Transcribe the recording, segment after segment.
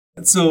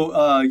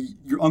So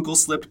your uncle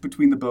slipped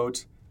between the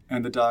boat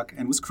and the dock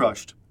and was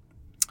crushed.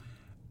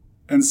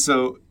 And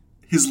so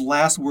his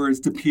last words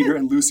to Peter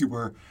and Lucy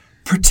were,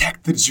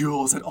 "Protect the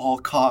jewels at all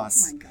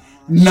costs." Oh my gosh.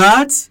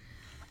 Not,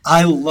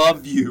 "I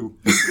love you."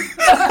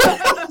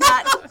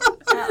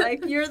 Not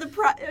like you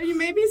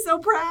made me so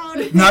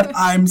proud. Not,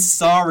 "I'm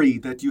sorry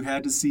that you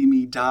had to see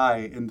me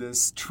die in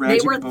this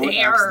tragic boat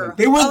accident."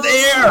 They were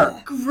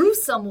there.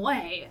 Gruesome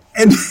way.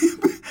 And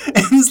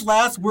his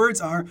last words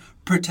are,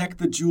 "Protect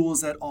the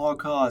jewels at all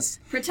costs."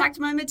 Protect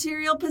my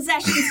material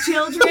possessions,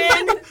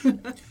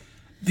 children.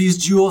 These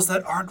jewels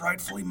that aren't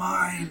rightfully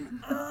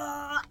mine.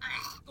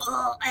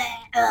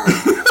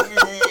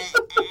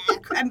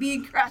 I'm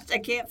being crushed. I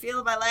can't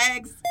feel my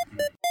legs.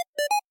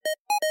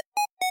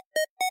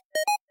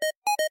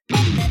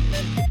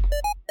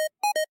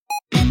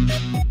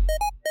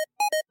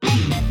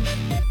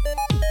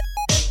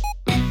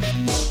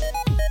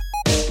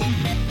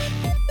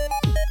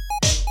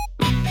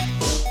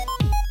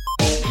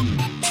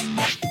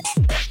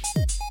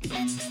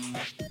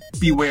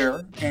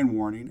 Beware and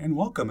warning and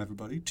welcome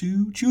everybody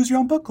to Choose Your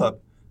Own Book Club.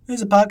 This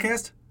is a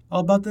podcast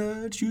all about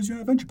the Choose Your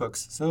Own Adventure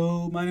books.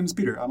 So my name is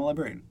Peter. I'm a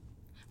librarian.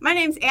 My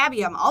name's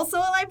Abby. I'm also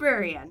a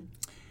librarian.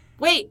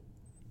 Wait,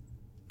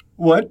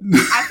 What?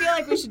 I feel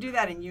like we should do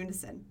that in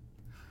unison.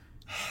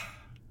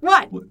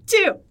 1,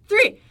 2,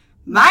 3.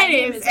 My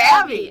name's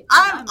Abby.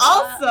 I'm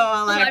also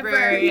a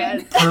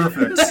librarian.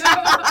 Perfect.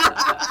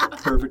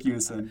 Perfect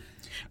unison.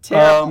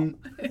 Terrible.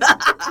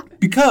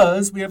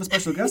 Because we have a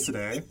special guest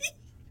today,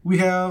 we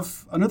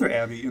have another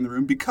Abby in the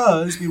room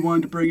because we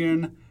wanted to bring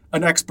in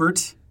an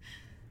expert.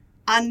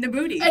 On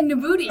Nabooti. And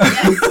Nabooti,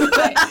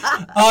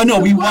 yes. No,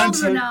 we want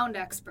to. World-renowned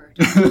expert.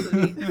 on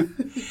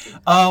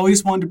Nabooti. We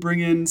just wanted to bring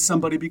in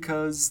somebody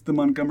because the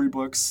Montgomery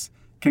books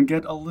can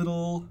get a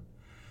little.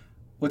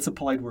 What's a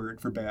polite word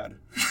for bad?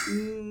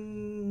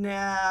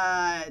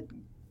 Nah,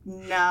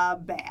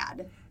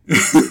 bad.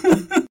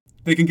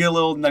 They can get a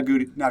little not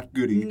goody. Not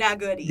goody.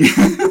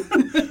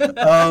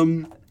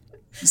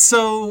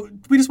 So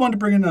we just wanted to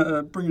bring in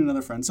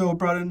another friend. So I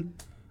brought in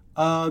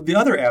the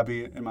other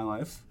Abby in my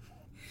life,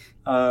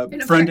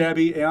 friend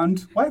Abby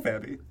and wife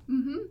Abby.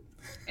 Mm-hmm.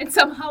 And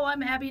somehow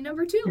I'm Abby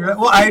number 2. Right.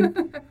 Well,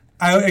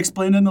 I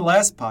explained in the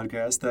last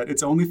podcast that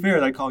it's only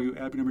fair that I call you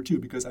Abby number 2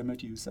 because I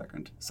met you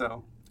second.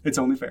 So it's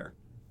only fair.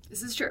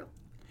 This is true.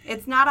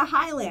 It's not a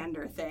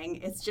Highlander thing.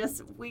 It's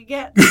just we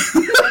get.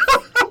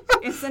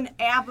 It's an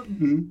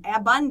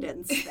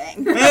abundance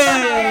thing.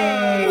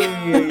 Hey!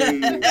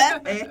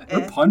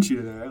 We're punchy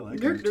today. I like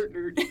it.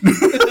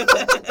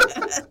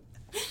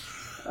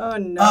 Oh,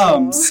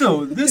 no.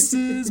 So this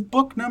is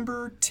book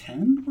number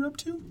 10 we're up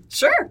to?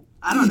 Sure.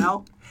 I don't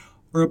know.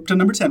 We're up to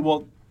number 10.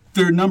 Well,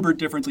 they're numbered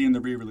differently in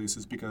the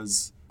re-releases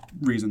because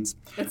reasons.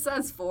 It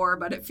says 4,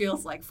 but it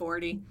feels like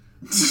 40.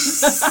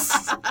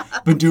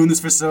 Been doing this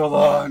for so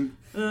long.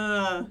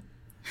 So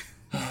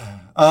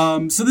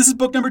this is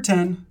book number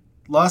 10.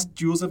 Lost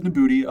Jewels of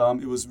Nabooti.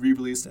 It was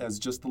re-released as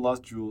just The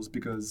Lost Jewels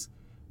because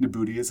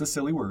Nabooti is a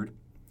silly word.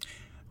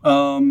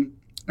 And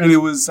it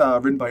was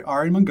written by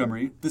R.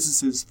 Montgomery. This is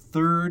his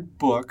third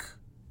book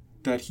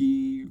that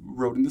he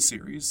wrote in the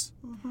series.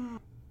 Mm-hmm.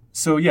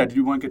 So, yeah, did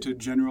you want to get to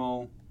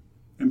general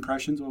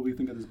impressions? What do we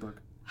think of this book?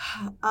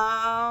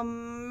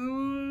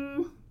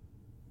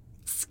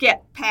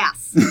 Skip.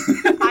 Pass.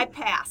 I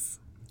pass.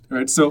 All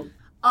right, so...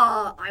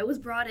 I was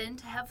brought in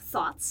to have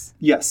thoughts.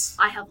 Yes.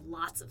 I have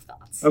lots of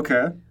thoughts.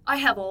 Okay. I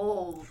have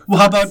all the thoughts. Well,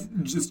 how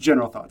about just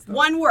general thoughts, though?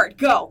 One word.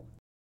 Go.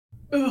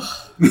 Ugh.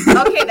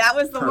 Okay, that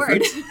was the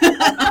Perfect.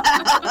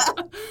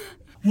 word.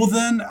 Well,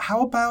 then,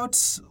 how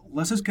about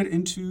let's just get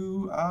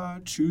into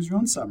Choose Your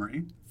Own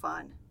Summary.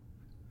 Fun.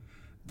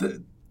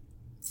 That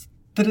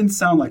didn't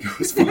sound like it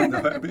was fun,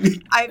 though,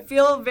 Abby. I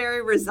feel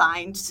very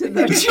resigned to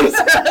the Choose Your Own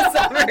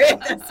Summary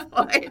at this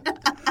point.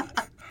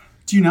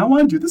 Do you not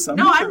want to do the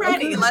summary? No, I'm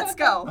ready. Okay. Let's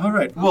go. All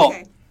right. Well,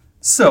 okay.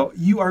 So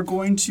you are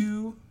going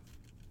to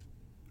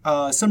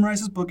summarize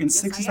this book in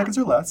 60 seconds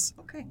or less.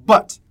 Okay.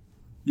 But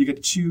you get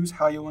to choose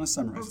how you want to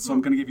summarize it. So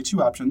I'm going to give you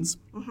 2 options.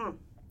 Mm-hmm.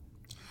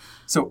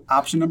 So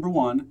option number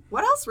 1.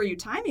 What else were you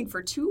timing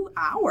for 2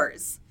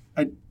 hours?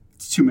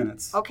 It's 2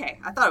 minutes. Okay.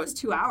 I thought it was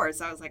 2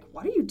 hours. I was like,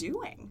 what are you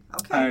doing?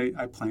 Okay.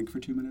 I plank for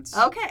 2 minutes.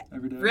 Okay.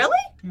 Every day. Really?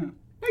 Yeah.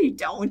 No, you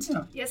don't.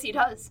 Yeah. Yes, he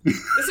does.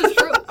 This is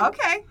true.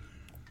 Okay.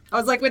 I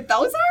was like, with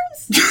those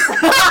arms?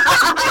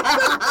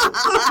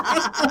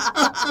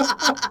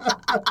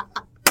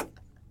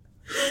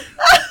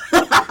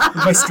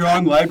 With my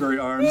strong library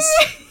arms.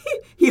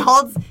 He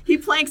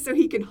planks so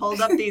he can hold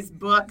up these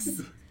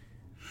books.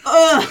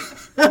 I'm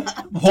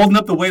holding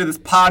up the weight of this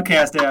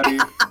podcast, Abby.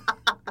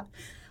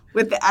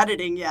 With the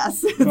editing,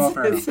 yes.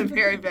 It's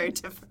very, very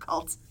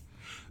difficult.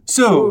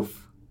 So,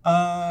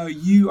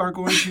 you are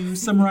going to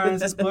summarize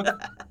this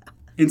book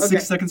in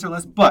 6 seconds or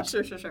less, but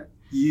Sure.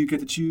 you get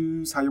to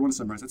choose how you want to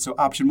summarize it. So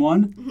option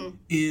 1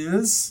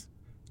 is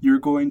you're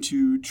going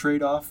to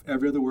trade off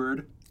every other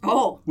word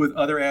with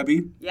other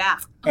Abby. Yeah.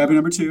 Abby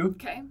number 2.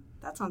 Okay.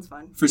 That sounds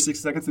fun. For 6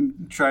 seconds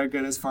and try to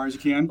get as far as you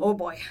can. Oh,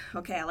 boy.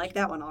 Okay, I like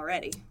that one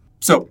already.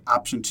 So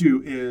option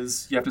 2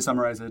 is you have to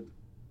summarize it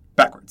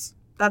backwards.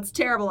 That's a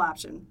terrible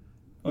option.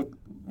 Well,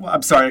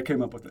 I'm sorry I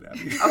came up with it,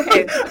 Abby.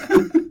 Okay.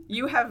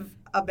 You have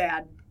a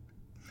bad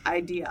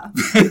idea.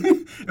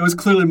 It was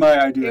clearly my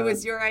idea. It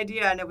was your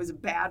idea, and it was a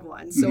bad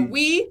one. So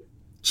we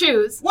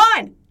choose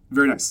one.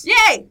 Very nice.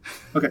 Yay!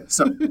 Okay,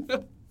 so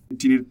do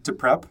you need to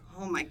prep?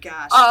 Oh, my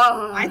gosh.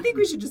 Uh, I think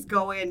we should just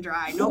go in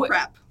dry. No Wait.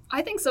 prep.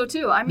 I think so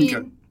too. I mean,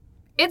 Okay.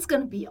 it's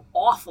going to be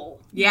awful,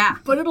 Yeah.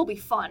 but it'll be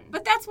fun.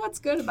 But that's what's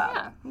good about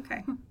Yeah. it.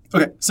 Okay.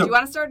 Okay, so Do you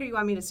want to start or do you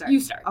want me to start? You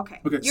start. Okay.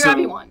 okay, You're so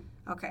Abby one.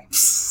 Okay.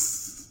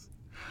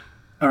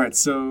 all right,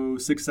 so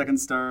 6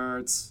 seconds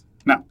starts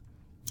now.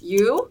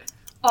 You,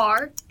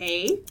 R,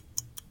 a,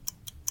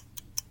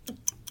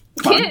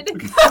 Come on. kid,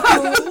 Okay.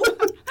 who,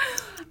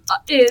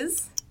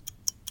 is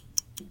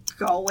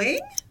going,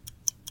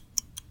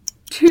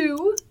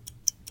 to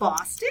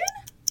Boston,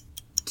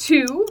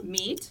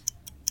 meet,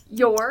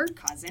 your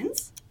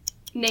cousins,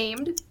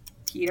 named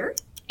Peter,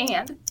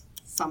 and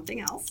something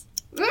else.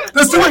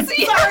 Let's do it. Sorry.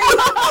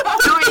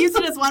 No, I used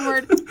it as one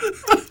word.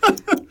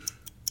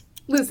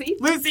 Lucy.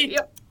 Lucy.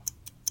 Yep.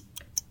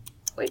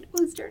 Wait,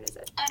 whose turn is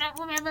it? I don't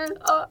remember.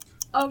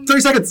 30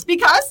 seconds.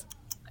 Because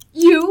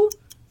You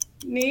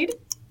need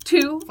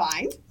to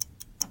find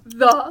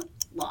the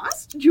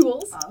lost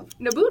jewels of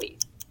Nabooti.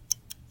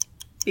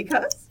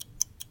 because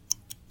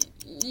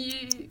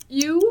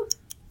You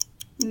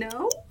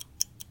know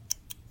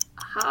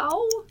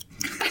how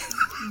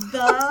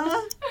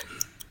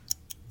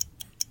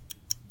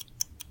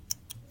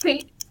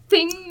the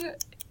thing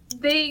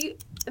they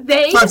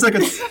 5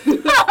 seconds.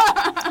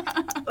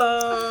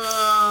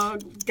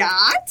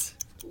 got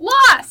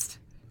lost.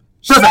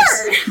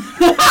 Perfect.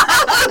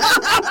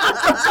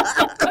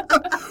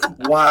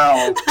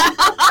 Wow.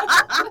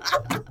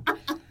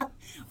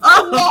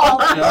 Oh,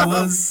 That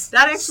was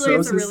that actually so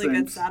is a really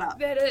good succinct. setup.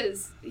 That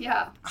is,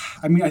 yeah.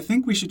 I mean, I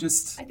think we should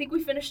just... I think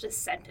we finished a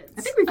sentence.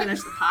 I think we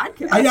finished the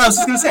podcast. I was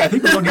just going to say, I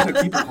think we don't need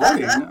to keep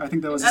recording. I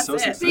think that was That's so it.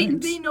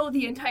 succinct. They know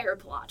the entire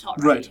plot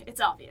already. Right. It's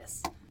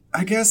obvious.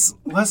 I guess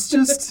let's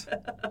just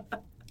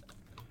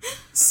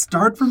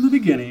start from the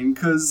beginning,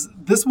 because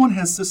this one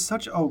has just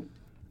such a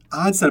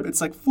odd setup.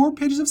 It's like 4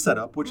 pages of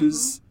setup, which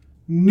is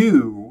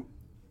new,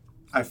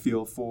 I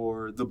feel,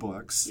 for the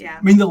books. Yeah.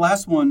 I mean, the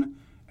last one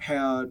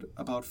had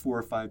about 4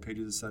 or 5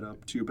 pages of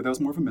setup, too, but that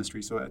was more of a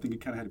mystery, so I think it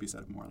kind of had to be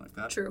set up more like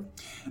that. True.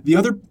 The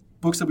other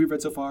books that we've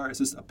read so far is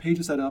just a page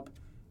of setup,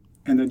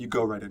 and then you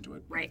go right into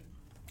it. Right.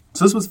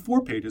 So this was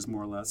 4 pages,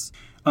 more or less.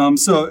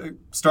 So it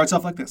starts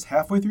off like this.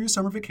 Halfway through your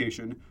summer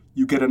vacation,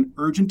 you get an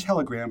urgent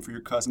telegram for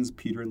your cousins,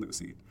 Peter and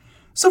Lucy.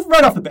 So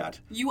right off the bat,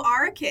 You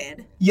are a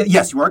kid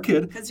yes, you are a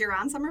kid, because you're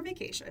on summer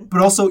vacation.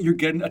 but also you're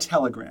getting a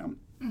telegram.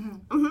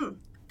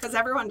 Because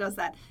everyone does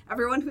that.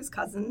 Everyone whose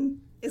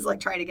cousin is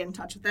like trying to get in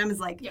touch with them is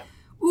like, Yeah.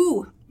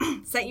 ooh,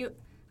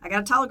 I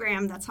got a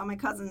telegram. That's how my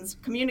cousins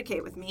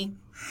communicate with me.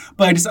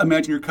 But I just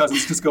imagine your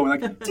cousins just going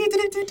like...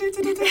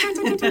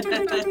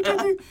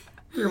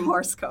 Through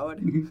Morse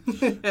code.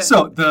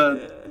 So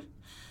the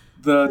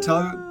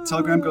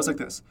telegram goes like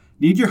this.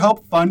 Need your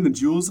help finding the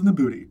jewels in the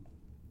booty.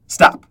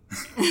 Stop.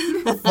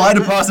 Fly to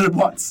Boston at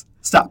once.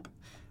 Stop.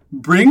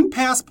 Bring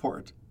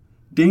passport.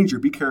 Danger.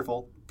 Be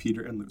careful.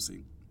 Peter and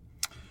Lucy.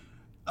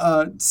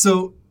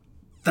 So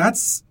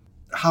that's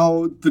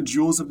how the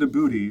jewels of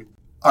Nabooti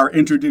are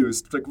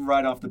introduced, like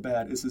right off the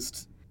bat. It's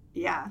just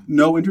Yeah,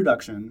 no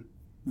introduction,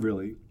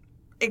 really.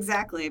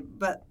 exactly.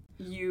 But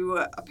you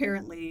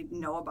apparently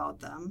know about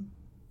them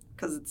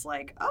because it's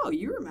like, oh,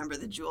 you remember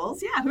the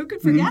jewels? Yeah, who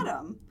could forget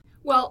them?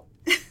 Well,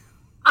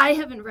 I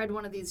haven't read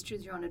one of these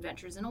Choose Your Own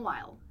Adventures in a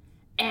while,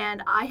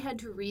 and I had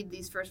to read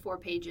these first 4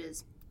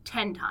 pages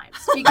 10 times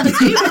because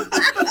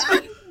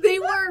they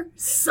were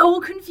so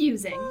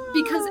confusing.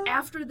 Because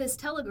after this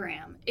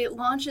telegram, it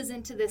launches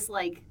into this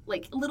like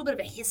a little bit of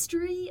a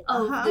history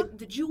of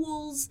the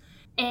jewels,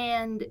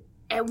 and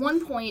at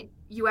one point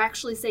you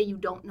actually say you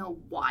don't know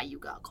why you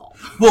got called.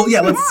 Well, yeah.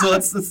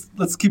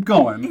 Let's keep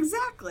going.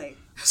 Exactly.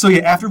 So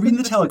yeah, after reading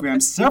the telegram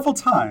several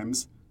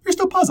times, you're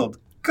still puzzled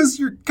because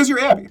you're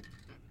Abby.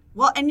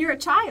 Well, and you're a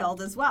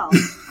child as well.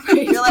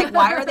 You're like,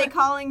 why are they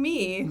calling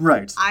me?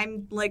 Right.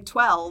 I'm like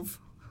 12.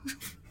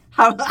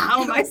 How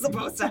am I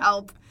supposed to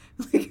help?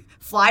 Like,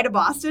 fly to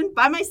Boston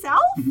by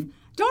myself? Don't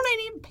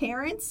I need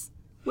parents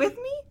with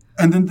me?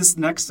 And then this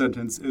next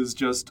sentence is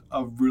just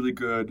a really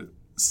good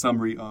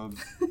summary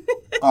of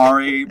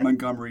R.A.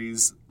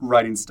 Montgomery's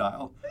writing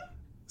style.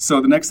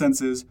 So the next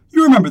sentence is,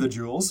 you remember the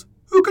jewels.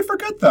 Who could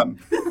forget them?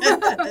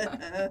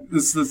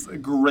 This is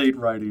great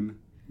writing,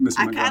 Mr.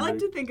 I Montgomery. like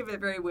to think of it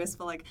very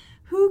wistful, like,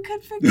 who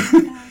could forget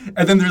them?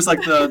 And then there's like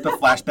the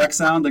flashback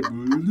sound, like...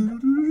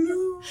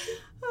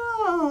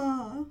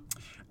 Oh.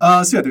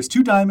 So yeah, there's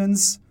 2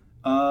 diamonds,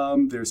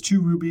 there's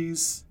 2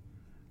 rubies,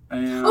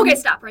 and... Okay,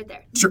 stop right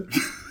there. Sure.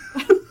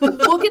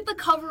 Look at the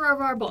cover of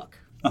our book.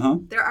 Uh-huh.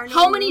 There are no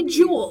How many rubies.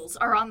 jewels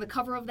are on the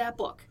cover of that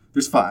book?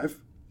 There's 5.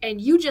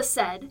 And you just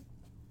said...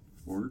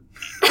 4.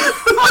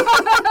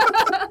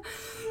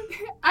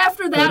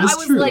 After that, That is I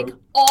was true. like,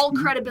 all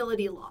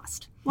credibility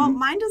lost. Well,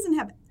 mine doesn't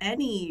have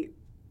any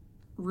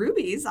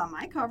rubies on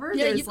my cover.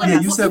 Yeah,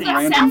 There's you said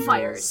random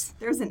sapphires.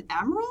 There's an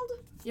emerald?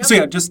 Yep. So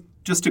yeah,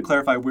 just to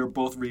clarify, we're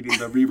both reading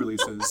the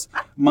re-releases.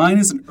 Mine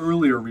is an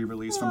earlier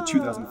re-release from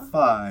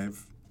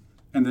 2005,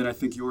 and then I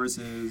think yours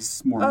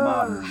is more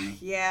modern.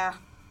 Yeah.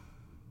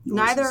 Yours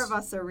Neither is of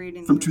us are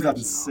reading from the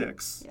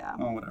 2006. original.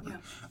 Yeah. Oh, whatever.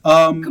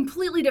 Yeah.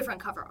 Completely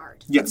different cover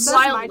art. Yes. Says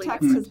my Wildly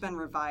text different. has been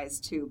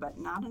revised too, but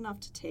not enough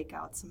to take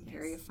out some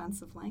very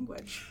offensive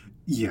language.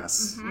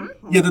 Yes.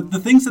 Mm-hmm. Yeah, the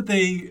things that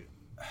they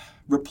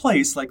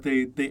replace, like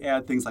they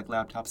add things like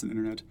laptops and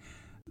internet.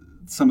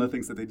 Some of the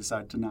things that they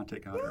decide to not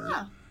take out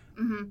are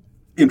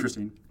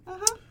interesting.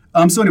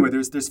 So anyway,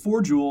 there's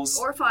 4 jewels.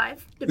 Or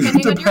 5,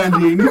 depending on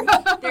Depending. your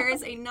cover. There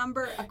is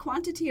a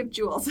quantity of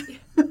jewels.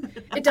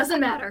 It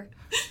doesn't matter.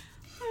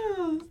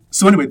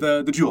 So anyway,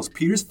 the jewels.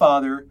 Peter's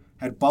father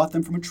had bought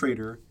them from a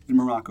trader in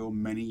Morocco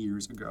many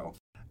years ago.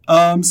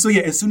 So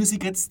yeah, as soon as he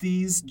gets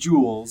these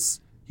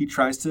jewels, he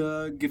tries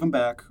to give them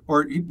back,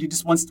 or he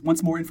just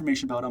wants more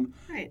information about them.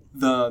 Right.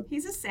 The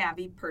He's a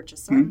savvy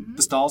purchaser.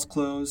 the stall's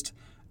closed,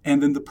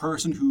 and then the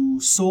person who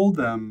sold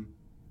them,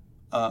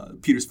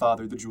 Peter's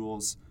father, the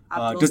jewels,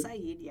 Abdul Said,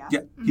 yeah.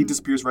 yeah, he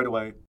disappears right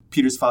away.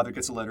 Peter's father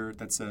gets a letter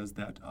that says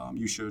that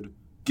you should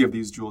give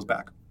these jewels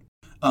back.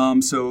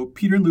 So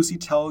Peter and Lucy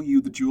tell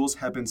you the jewels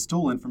have been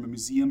stolen from a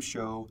museum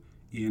show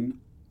in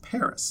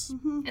Paris.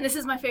 And this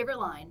is my favorite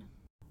line.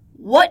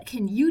 What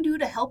can you do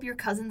to help your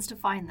cousins to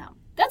find them?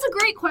 That's a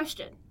great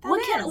question.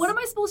 That is. What am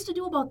I supposed to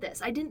do about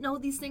this? I didn't know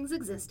these things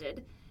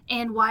existed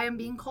and why I'm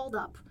being called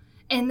up.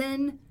 And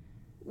then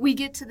we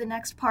get to the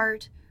next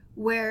part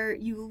where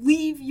you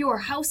leave your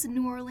house in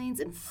New Orleans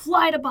and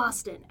fly to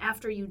Boston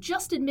after you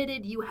just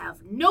admitted you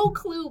have no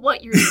clue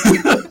what you're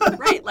doing.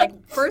 Right.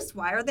 Like, first,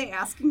 why are they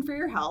asking for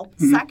your help?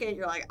 Second,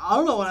 you're like, I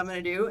don't know what I'm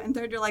going to do. And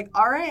third, you're like,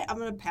 all right, I'm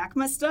going to pack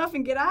my stuff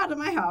and get out of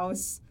my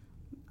house.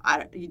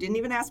 You didn't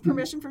even ask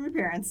permission from your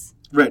parents.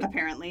 Right.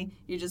 Apparently.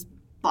 You just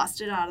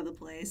busted out of the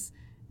place.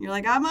 You're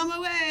like, I'm on my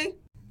way.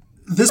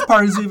 This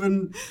part is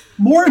even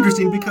more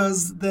interesting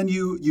because then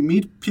you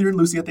meet Peter and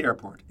Lucy at the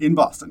airport in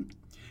Boston.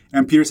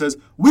 And Peter says,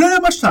 we don't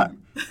have much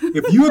time.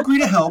 If you agree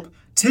to help,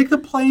 take the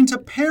plane to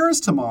Paris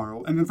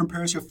tomorrow, and then from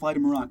Paris you'll fly to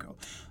Morocco.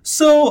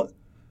 So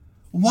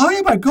why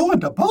am I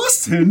going to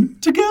Boston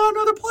to get on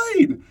another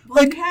plane?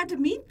 Well, you had to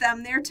meet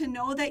them there to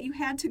know that you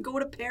had to go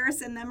to Paris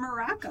and then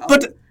Morocco.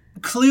 But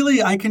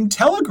clearly I can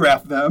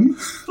telegraph them.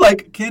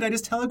 Like, can't I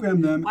just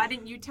telegram them? Why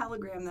didn't you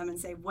telegram them and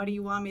say, what do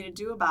you want me to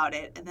do about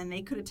it? And then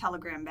they could have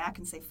telegrammed back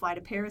and say, fly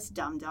to Paris,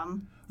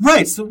 dum-dum.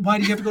 Right, so why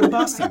do you have to go to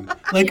Boston?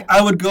 Like,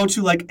 I would go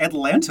to, like,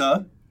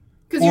 Atlanta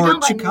Because you're or down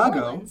by New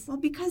Chicago. Orleans. Well,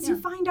 because you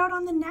find out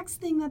on the next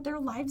thing that their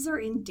lives are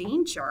in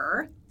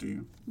danger. Do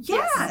you?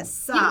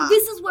 Yes.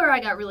 This is where I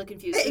got really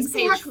confused. It's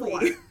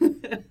exactly. Page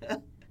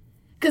 4.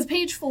 Because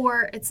page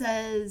 4, it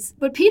says,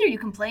 but Peter, you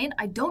complain,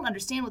 I don't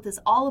understand what this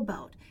is all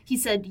about. He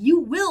said, you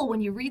will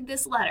when you read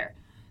this letter.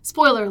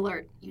 Spoiler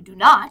alert, you do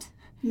not.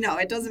 No,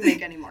 it doesn't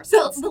make any more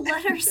So sense. the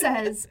letter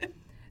says,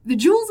 the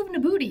jewels of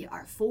Nabooti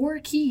are 4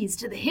 keys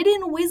to the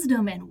hidden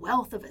wisdom and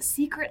wealth of a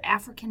secret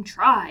African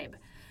tribe.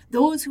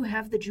 Those who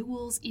have the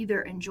jewels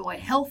either enjoy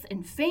health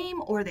and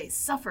fame or they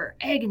suffer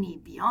agony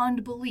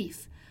beyond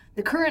belief.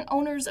 The current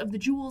owners of the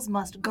jewels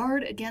must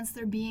guard against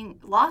their being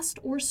lost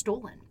or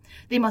stolen.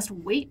 They must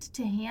wait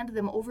to hand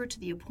them over to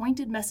the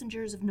appointed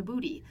messengers of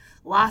Nabooti.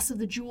 Loss of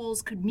the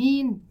jewels could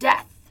mean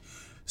death.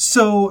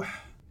 So,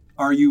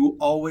 are you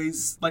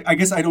always, like, I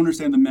guess I don't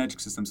understand the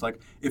magic systems.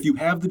 Like, if you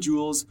have the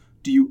jewels,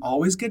 do you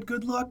always get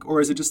good luck? Or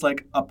is it just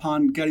like,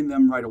 upon getting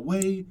them right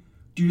away,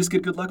 do you just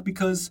get good luck?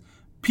 Because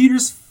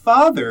Peter's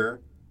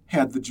father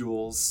had the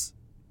jewels,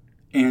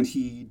 and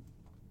he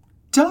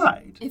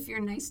died. If you're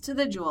nice to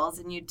the jewels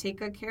and you take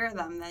good care of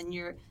them, then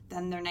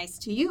they're nice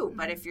to you.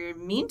 But if you're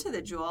mean to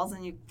the jewels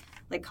and you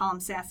like call them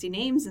sassy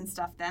names and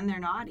stuff, then they're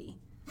naughty.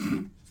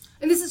 And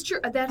this is true.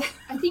 That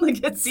I think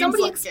Like, it seems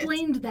somebody like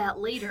explained that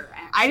later.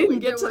 Actually, I didn't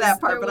get to that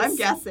part, there but I'm was-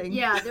 guessing.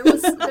 Yeah, there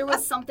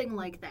was something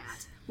like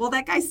that. Well,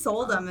 that guy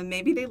sold them, and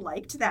maybe they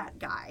liked that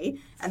guy,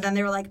 and then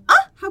they were like,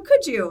 "Ah, how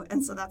could you?"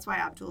 And so that's why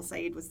Abdul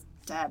Said was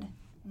dead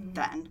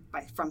then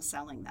from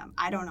selling them.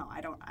 I don't know.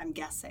 I'm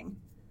guessing.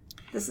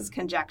 This is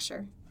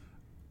conjecture.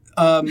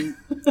 So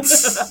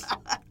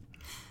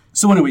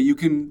anyway,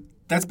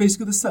 that's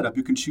basically the setup.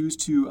 You can choose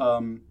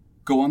to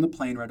go on the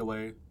plane right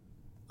away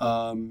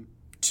to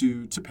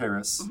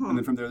Paris, and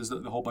then from there there's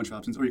a whole bunch of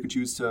options. Or you can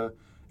choose to,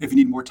 if you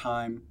need more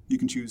time, you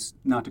can choose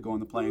not to go on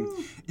the plane.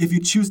 If you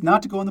choose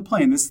not to go on the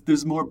plane,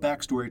 there's more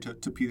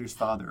backstory to Peter's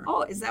father.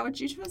 Oh, is that what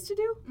you chose to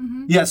do?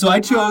 Yeah, so I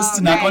chose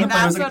to not go on the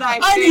plane. I was that's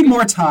like, what I need figured.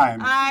 more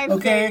time. I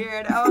okay?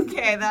 figured.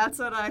 Okay, that's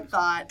what I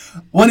thought.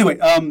 Well, anyway,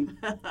 I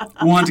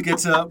wanted to get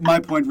to my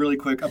point really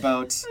quick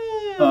about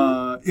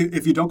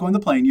if you don't go on the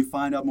plane, you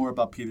find out more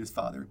about Peter's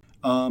father.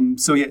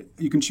 So yeah,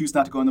 you can choose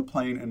not to go on the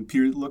plane, and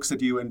Peter looks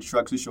at you and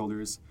shrugs his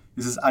shoulders.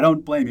 He says, I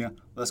don't blame you.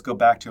 Let's go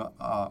back to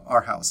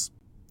our house.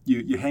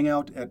 You hang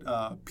out at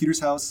Peter's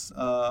house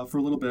for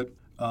a little bit.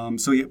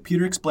 So yeah,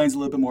 Peter explains a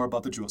little bit more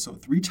about the jewel. So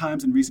 3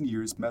 times in recent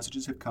years,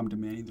 messages have come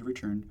demanding the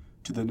return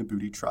to the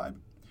Nabooti tribe.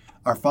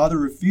 our father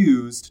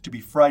refused to be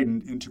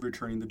frightened into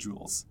returning the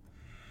jewels.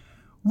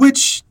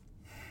 Which...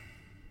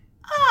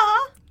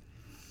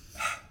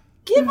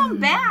 Give them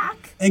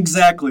back.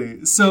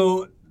 Exactly.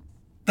 So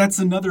that's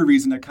another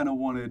reason I kind of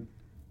wanted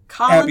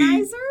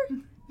Colonizer?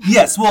 Abby...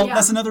 Yes, well, Yeah.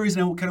 that's another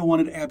reason I kind of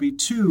wanted Abby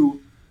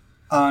too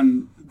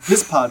on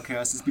this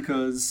podcast is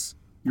because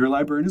you're a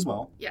librarian as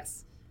well.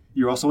 Yes.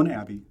 You're also an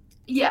Abby.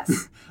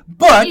 Yes.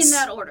 But... In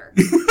that order.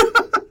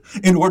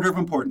 in order of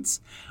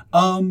importance.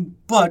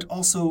 But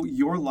also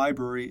your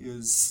library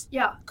is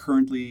Yeah.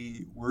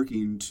 currently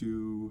working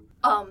to...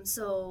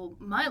 So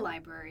my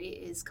library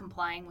is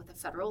complying with a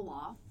federal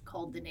law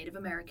called the Native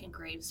American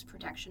Graves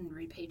Protection and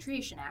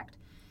Repatriation Act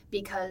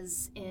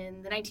because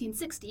in the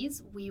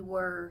 1960s we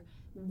were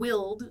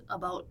willed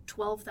about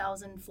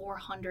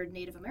 12,400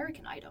 Native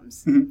American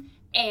items,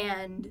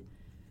 and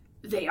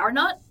they are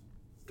not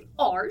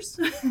ours.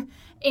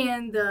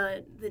 And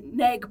the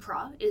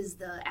NAGPRA is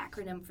the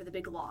acronym for the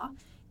big law,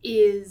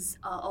 is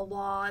a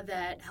law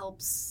that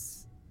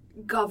helps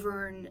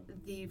govern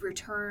the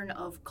return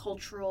of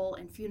cultural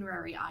and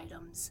funerary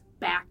items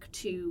back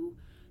to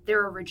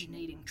their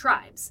originating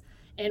tribes.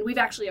 And we've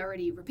actually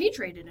already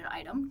repatriated an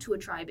item to a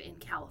tribe in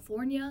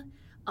California.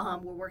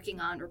 We're working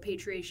on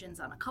repatriations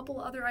on a couple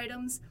other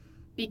items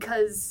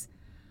because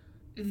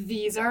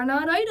these are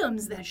not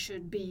items that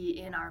should be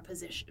in our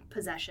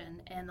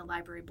possession. And the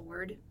library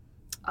board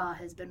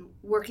has been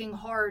working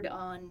hard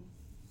on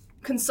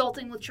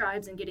consulting with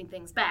tribes and getting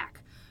things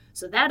back.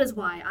 So that is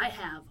why I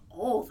have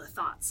all the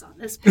thoughts on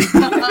this book.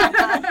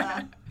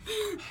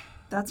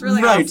 That's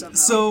really right. awesome.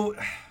 So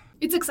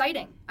It's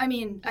exciting. I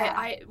mean,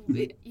 Yeah.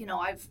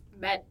 I've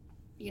met,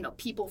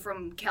 people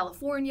from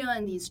California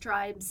and these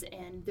tribes,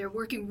 and they're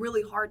working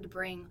really hard to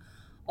bring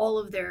all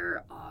of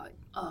their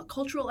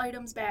cultural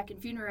items back and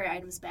funerary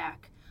items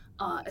back.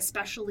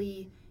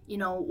 Especially,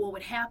 what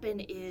would happen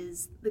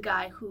is the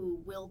guy who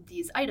willed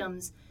these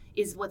items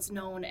is what's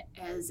known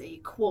as a,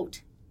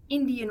 quote,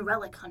 Indian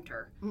relic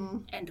hunter,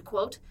 end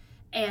quote.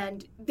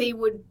 And they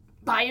would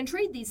buy and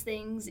trade these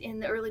things in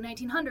the early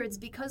 1900s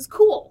because,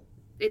 cool,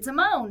 it's a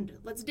mound.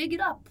 Let's dig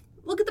it up.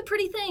 Look at the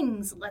pretty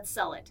things. Let's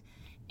sell it.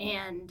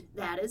 And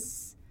that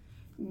is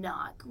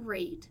not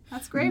great.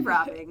 That's grave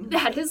robbing.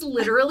 That is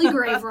literally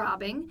grave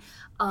robbing.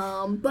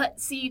 But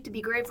see, to be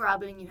grave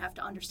robbing, you have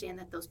to understand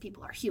that those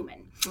people are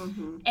human.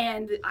 Mm-hmm.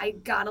 And I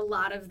got a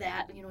lot of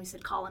that. We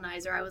said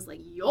colonizer. I was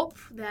like, yup,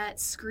 that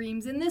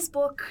screams in this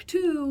book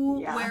too,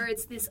 Yeah. where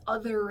it's this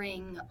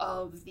othering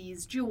of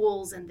these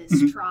jewels and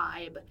this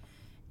tribe.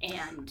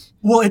 And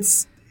well,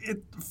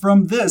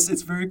 from this,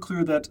 it's very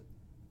clear that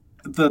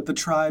the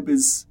tribe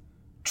is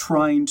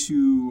trying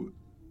to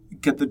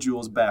get the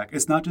jewels back.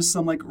 It's not just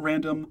some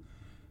random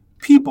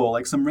people,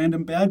 some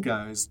random bad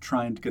guys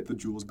trying to get the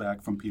jewels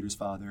back from Peter's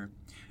father.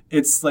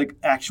 It's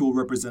actual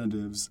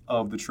representatives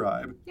of the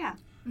tribe. Yeah.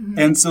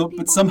 And so,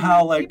 but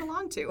somehow they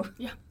belong to.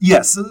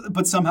 yes,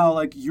 but somehow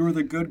you're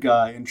the good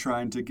guy in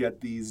trying to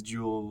get these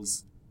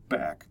jewels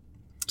back.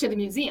 to the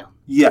museum.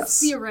 Yes.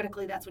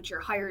 Theoretically, that's what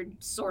you're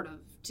hired sort of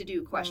to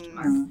do, question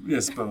mark. I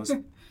suppose.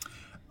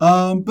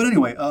 But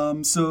anyway,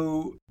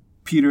 so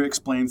Peter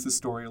explains the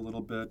story a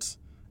little bit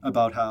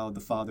about how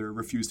the father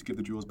refused to give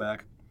the jewels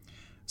back.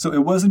 So it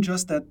wasn't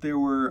just that they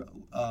were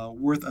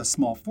worth a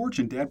small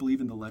fortune. Dad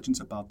believed in the legends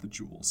about the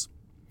jewels.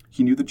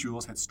 He knew the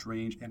jewels had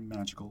strange and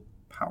magical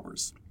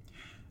powers.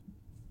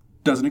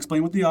 Doesn't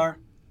explain what they are,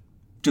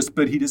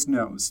 but he just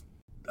knows.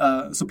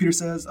 So Peter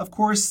says, of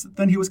course,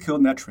 then he was killed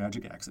in that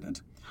tragic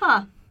accident.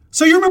 Huh.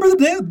 So you remember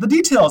the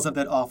details of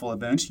that awful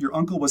event. Your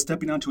uncle was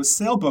stepping onto a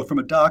sailboat from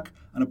a dock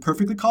on a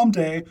perfectly calm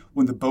day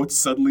when the boat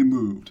suddenly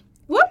moved.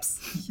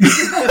 Whoops.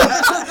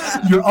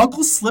 Your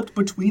uncle slipped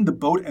between the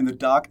boat and the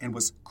dock and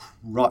was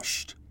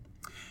crushed.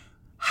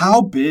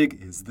 How big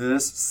is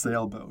this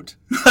sailboat?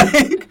 I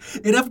think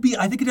it'd have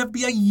to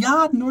be a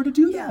yacht in order to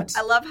do that.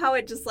 I love how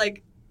it just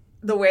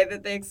the way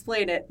that they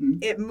explain it,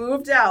 it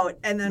moved out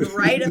and then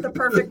right at the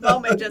perfect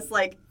moment, just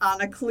on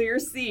a clear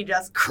sea,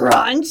 just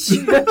crunch.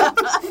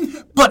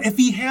 But if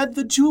he had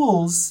the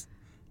jewels,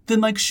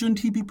 then shouldn't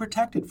he be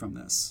protected from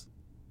this?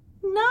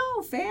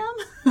 No, fam.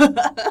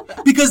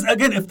 Because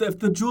again, if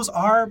the jewels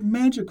are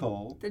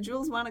magical, The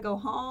jewels want to go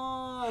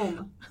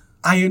home.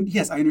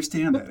 Yes, I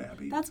understand that,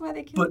 Abby. That's why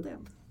they killed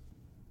him.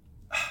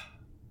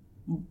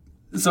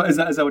 So is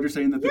that what you're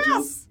saying, that the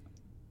Yes.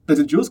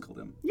 jewels killed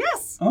him?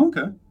 Yes. Oh,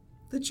 okay.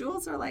 The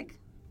jewels are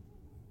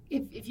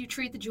If you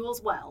treat the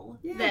jewels well,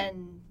 Yeah.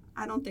 then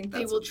I don't think they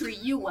that's... will treat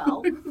you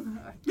well.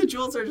 The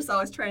jewels are just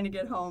always trying to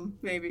get home,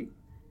 maybe.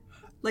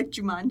 Like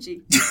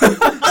Jumanji.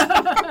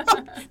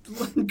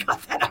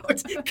 Cut that out.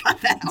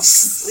 Cut that out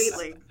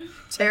completely.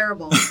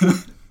 Terrible.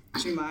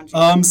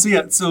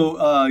 Jumanji.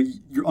 So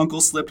your uncle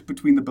slipped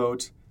between the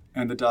boat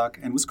and the dock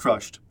and was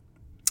crushed.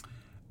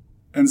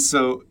 And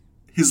so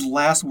his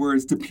last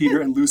words to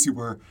Peter and Lucy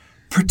were,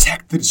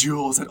 protect the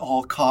jewels at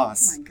all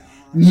costs. Oh my gosh.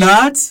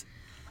 Not,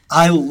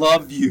 I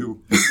love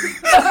you.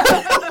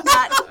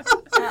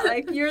 Not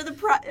like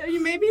You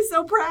made me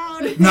so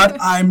proud. Not,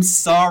 I'm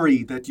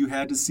sorry that you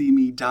had to see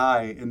me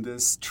die in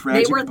this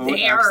tragic were boat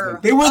there.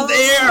 accident. They were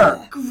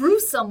there.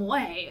 Gruesome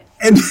way.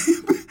 And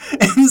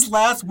his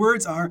last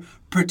words are,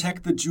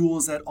 protect the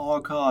jewels at all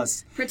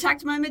costs.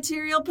 Protect my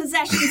material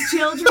possessions,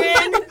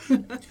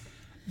 children.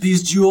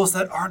 These jewels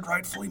that aren't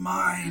rightfully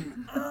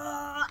mine.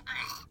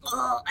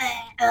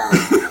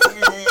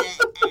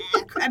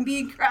 I'm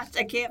being crushed.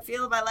 I can't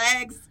feel my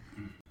legs.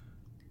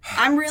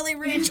 I'm really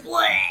rich.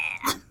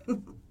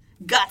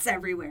 Guts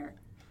everywhere.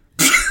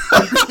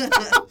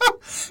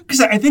 Because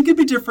I think it'd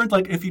be different,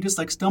 like, if you just,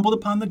 like, stumbled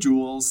upon the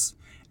jewels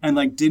and,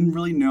 like, didn't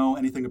really know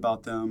anything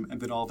about them, and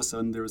then all of a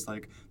sudden there was,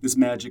 like, this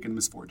magic and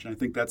misfortune. I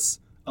think that's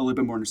a little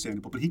bit more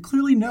understandable. But he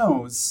clearly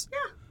knows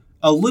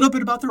a little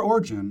bit about their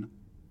origin.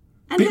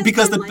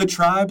 Because the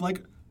tribe,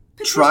 like,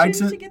 tried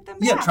to get them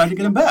back. tried to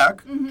get him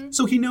back. Mm-hmm.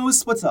 So he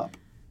knows what's up.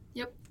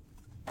 Yep.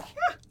 Yeah.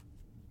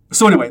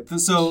 So anyway,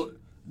 so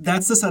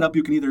that's the setup.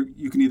 You can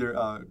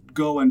either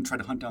go and try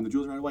to hunt down the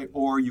jewels right away,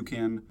 or you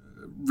can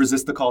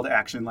resist the call to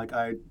action, like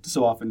I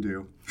so often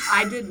do.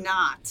 I did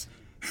not.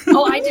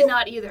 Oh, I did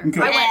not either. Okay.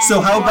 I went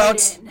So how right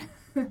about-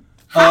 in.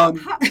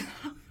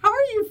 How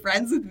are you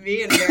friends with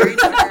me and married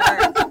to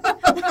her?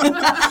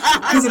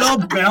 Because it all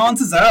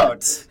balances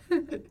out.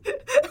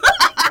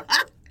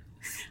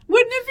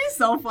 Wouldn't it be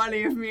so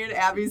funny if me and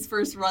Abby's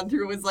first run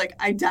through was like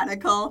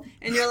identical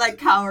and you're like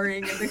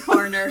cowering in the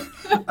corner?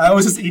 I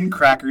was just eating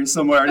crackers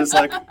somewhere, just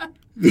like,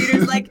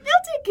 Peter's like,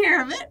 they'll take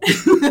care of it.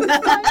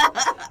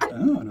 I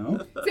don't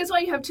know. That's why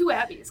you have two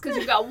Abbies, because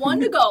you've got one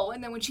to go,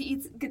 and then when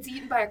she gets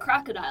eaten by a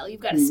crocodile,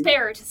 you've got a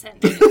spare to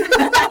send in.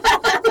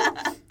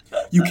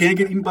 You can't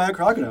get eaten by a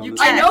crocodile. You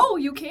This- I know,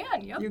 you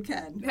can. Yep. You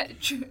can.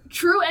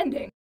 True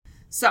ending.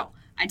 So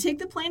I take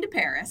the plane to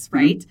Paris,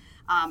 right?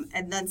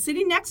 And then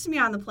sitting next to me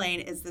on the plane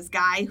is this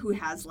guy who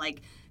has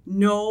like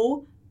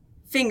no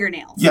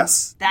fingernails.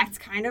 Yes. That's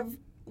kind of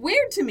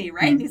weird to me,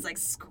 right? And he's like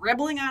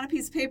scribbling on a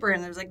piece of paper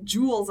and there's like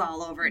jewels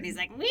all over it. And he's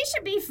like, we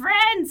should be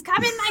friends.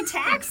 Come in my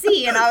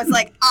taxi. And I was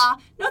like,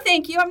 no,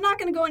 thank you. I'm not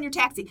going to go in your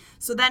taxi.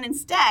 So then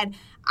instead,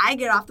 I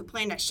get off the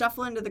plane. I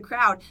shuffle into the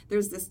crowd.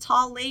 There's this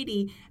tall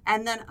lady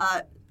and then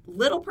a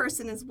little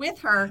person is with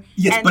her.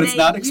 Yes, and but it's they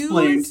not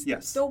explained. use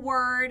Yes. the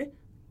word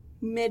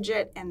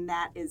midget, and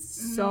that is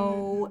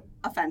so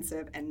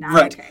offensive and not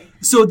Right. okay.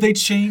 So they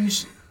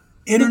change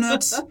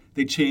internet,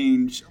 they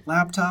change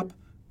laptop,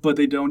 but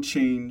they don't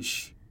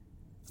change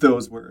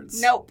those words.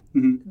 Nope,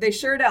 Mhm. they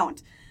sure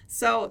don't.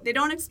 So they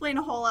don't explain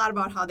a whole lot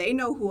about how they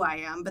know who I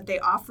am, but they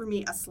offer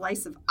me a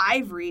slice of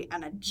ivory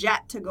and a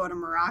jet to go to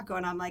Morocco,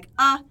 and I'm like,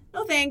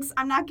 no thanks.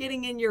 I'm not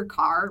getting in your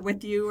car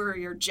with you or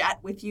your jet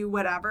with you,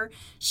 whatever.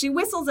 She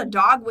whistles a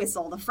dog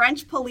whistle. The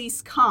French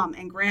police come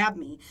and grab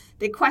me.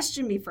 They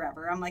question me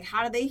forever. I'm like,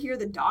 how do they hear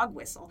the dog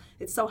whistle?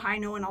 It's so high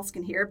no one else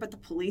can hear it, but the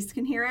police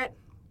can hear it.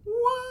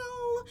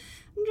 Well,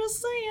 I'm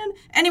just saying.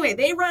 Anyway,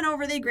 they run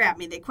over, they grab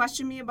me. They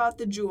question me about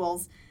the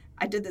jewels.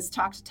 I did this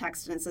talk to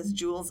text and it says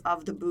jewels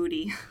of the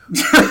booty.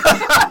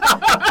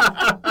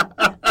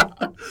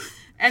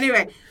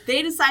 Anyway,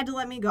 they decide to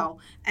let me go.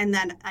 And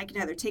then I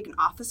can either take an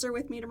officer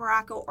with me to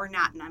Morocco or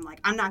not. And I'm like,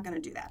 I'm not going to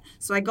do that.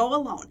 So I go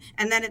alone.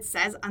 And then it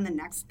says on the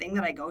next thing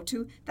that I go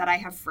to that I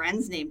have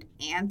friends named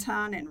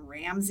Anton and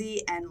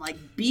Ramsey and like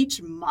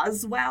Beach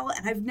Muswell.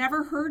 And I've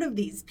never heard of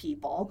these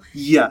people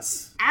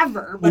Yes.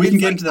 ever. But Well, we can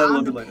it's get like into that a on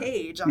little the bit later.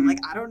 page. I'm like,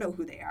 I don't know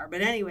who they are.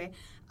 But anyway,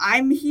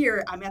 I'm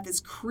here. I'm at this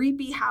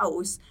creepy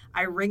house.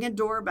 I ring a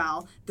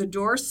doorbell. The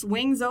door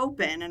swings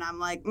open, and I'm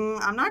like,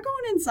 I'm not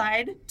going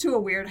inside to a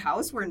weird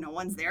house where no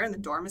one's there, and the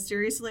door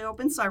mysteriously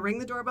opens. So I ring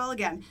the doorbell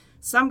again.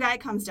 Some guy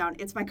comes down.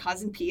 It's my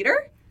cousin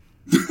Peter.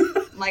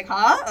 I'm like,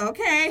 huh?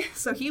 Okay.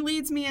 So he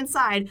leads me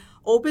inside,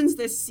 opens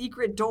this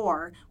secret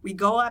door. We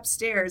go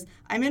upstairs.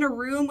 I'm in a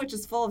room which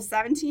is full of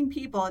 17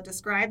 people. It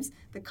describes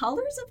the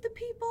colors of the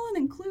people and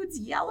includes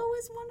yellow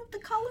as one of the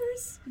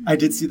colors. I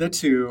did see that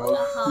too.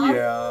 Uh-huh.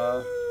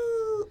 Yeah.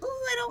 Ooh,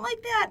 I don't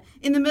like that.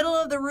 In the middle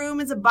of the room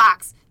is a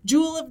box.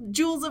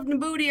 Jewels of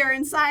Nabooti are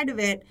inside of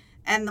it.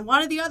 And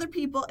one of the other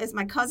people is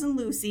my cousin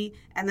Lucy.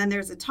 And then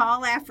there's a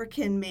tall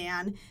African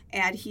man.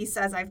 And he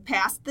says, I've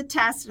passed the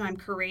test and I'm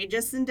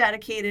courageous and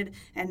dedicated.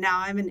 And now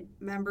I'm a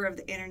member of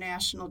the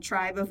International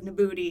Tribe of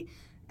Nabooti.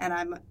 And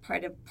I'm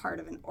part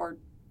of an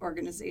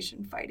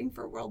organization fighting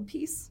for world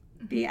peace.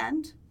 The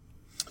end.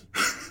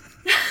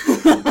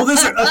 Well,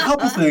 there's a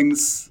couple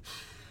things.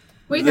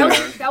 Wait, there.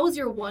 that was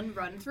your one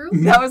run through?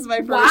 That was my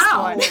first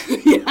Wow. one.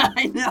 Yeah,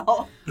 I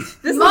know.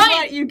 This is Mine-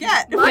 what you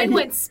get. Mine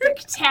went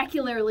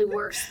spectacularly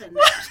worse than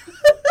that.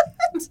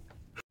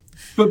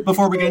 But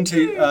before we get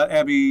into,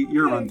 Abby,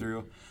 your run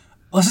through,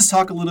 let's just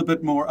talk a little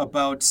bit more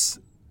about,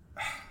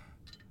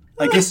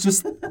 I guess,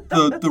 just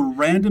the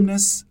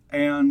randomness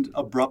and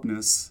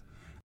abruptness.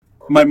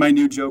 My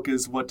new joke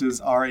is, what does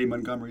R.A.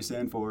 Montgomery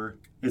stand for?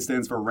 It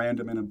stands for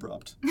random and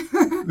abrupt.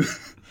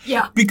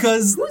 Yeah.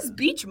 Because, Who's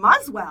Beach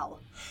Muswell?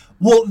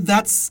 well,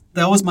 that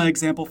was my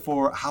example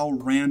for how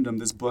random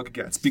this book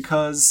gets.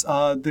 Because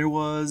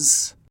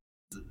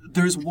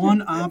there's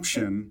one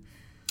option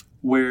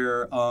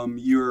where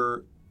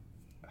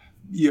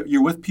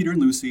you're with Peter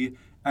and Lucy,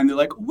 and they're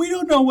like, we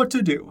don't know what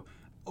to do.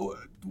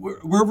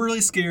 We're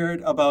really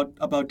scared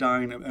about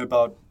dying,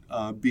 about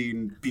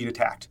being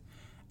attacked.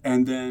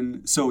 And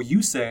then, so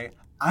you say,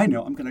 I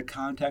know, I'm going to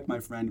contact my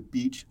friend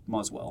Beach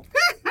Muswell.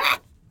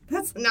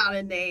 That's not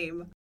a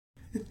name.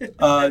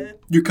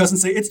 Your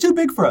cousins say, it's too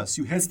big for us.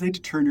 You hesitate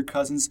to turn your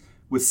cousins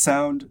who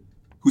sound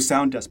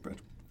desperate.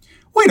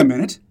 Wait a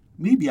minute.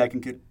 Maybe I can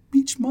get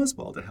Beach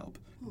Muswell to help.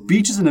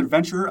 Beach is an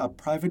adventurer, a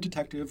private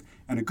detective,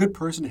 and a good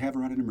person to have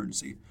around an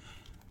emergency.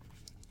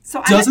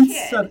 So I'm a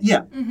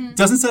kid.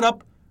 Doesn't set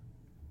up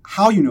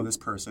how you know this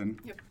person.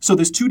 Yep. So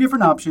there's two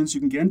different options. You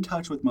can get in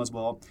touch with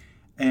Muswell.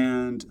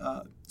 And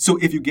so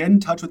if you get in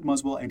touch with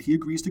Muswell and he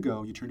agrees to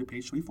go, you turn to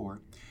page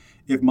 24.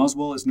 If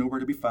Muswell is nowhere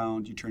to be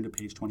found, you turn to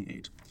page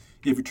 28.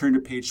 If you turn to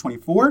page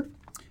 24,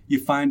 you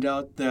find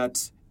out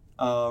that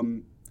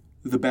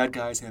the bad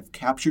guys have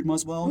captured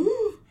Muswell.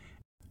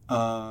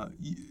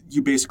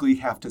 You basically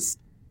have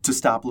to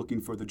stop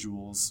looking for the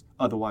jewels.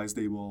 Otherwise,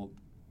 they'll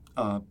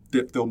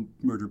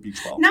murder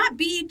Beachwell. Not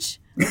Beach.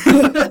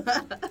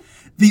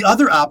 The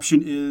other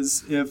option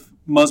is if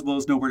Muswell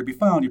is nowhere to be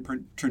found, you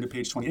turn to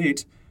page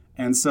 28.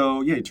 And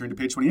so, you turn to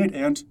page 28,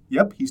 and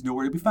yep, he's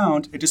nowhere to be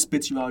found. It just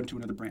spits you out into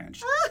another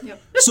branch. Yep.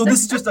 So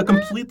this is just a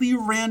completely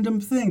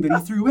random thing that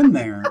he threw in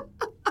there.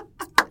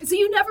 So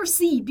you never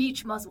see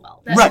Beach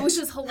Muswell. Right. Was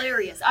just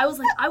hilarious. I was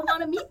like, I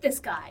want to meet this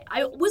guy.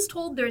 I was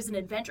told there's an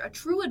adventure, a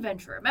true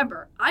adventurer.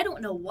 Remember, I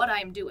don't know what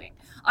I'm doing.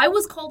 I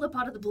was called up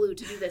out of the blue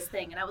to do this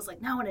thing, and I was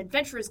like, now an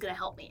adventurer is going to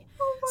help me.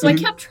 So I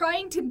kept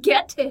trying to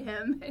get to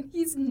him, and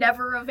he's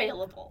never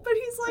available. But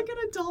he's like an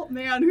adult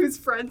man who's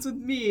friends with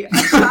me, a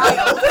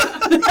child.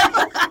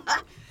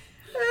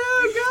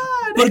 Oh,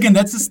 God. But again,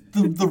 that's just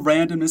the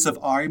randomness of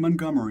R.A.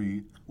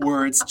 Montgomery,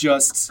 where it's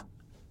just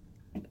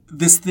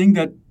this thing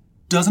that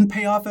doesn't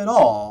pay off at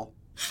all,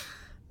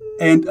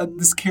 and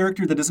this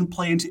character that doesn't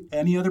play into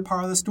any other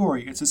part of the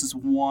story. It's just this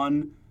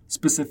one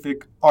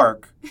specific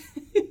arc,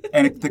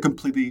 and that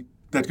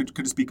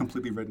could just be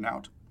completely written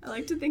out. I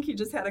like to think he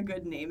just had a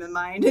good name in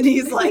mind, and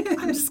he's like,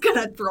 I'm just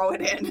going to throw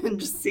it in and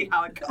just see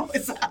how it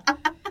goes.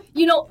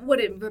 You know what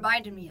it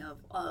reminded me of?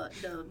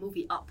 The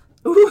movie Up.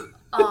 Ooh.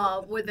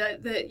 With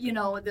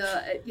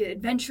the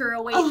adventure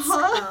awaits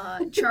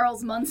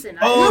Charles Munson.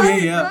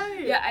 Right.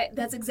 Yeah,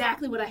 that's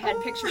exactly what I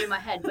had pictured in my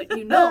head. But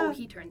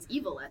he turns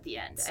evil at the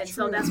end, and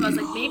so that's why I was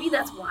like, maybe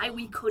that's why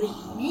we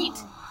couldn't meet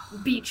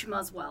Beach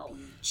Muswell,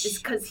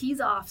 is because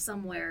he's off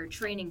somewhere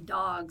training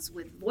dogs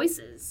with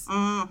voices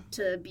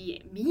to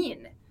be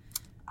mean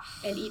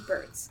and eat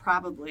birds.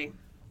 Probably.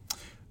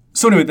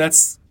 So anyway,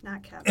 that's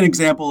Not Kevin. an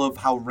example of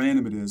how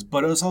random it is,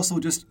 but it was also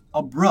just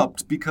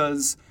abrupt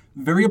because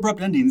very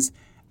abrupt endings.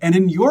 And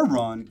in your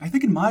run, I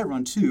think in my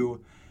run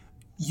too,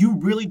 you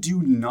really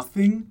do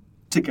nothing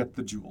to get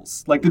the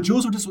jewels. Like the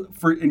jewels were just,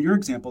 in your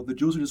example, the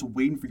jewels were just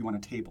waiting for you on a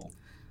table.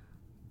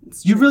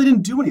 You really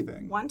didn't do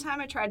anything. One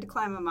time I tried to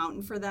climb a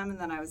mountain for them, and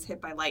then I was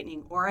hit by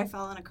lightning, or I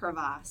fell in a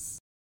crevasse.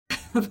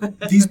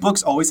 These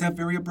books always have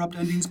very abrupt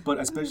endings, but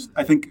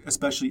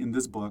especially in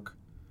this book,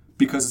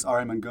 because it's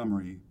R.A.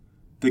 Montgomery,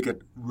 they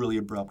get really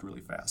abrupt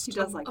really fast. He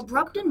does like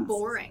abrupt and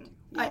boring.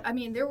 Yeah. I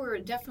mean, there were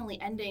definitely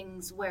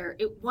endings where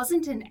it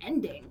wasn't an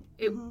ending.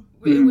 It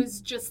Mm-hmm. was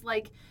just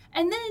like,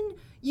 and then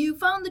you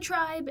found the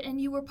tribe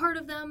and you were part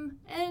of them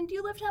and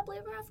you lived happily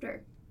ever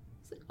after.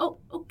 Oh,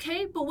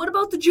 okay, but what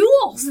about the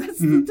jewels? That's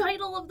the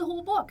title of the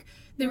whole book.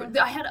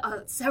 I had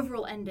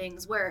several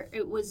endings where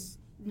it was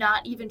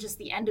not even just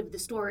the end of the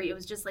story. It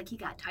was just like he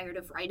got tired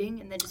of writing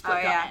and then just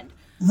put the end.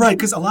 Right,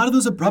 because a lot of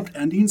those abrupt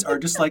endings are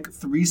just like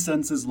 3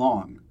 sentences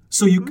long.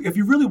 So if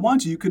you really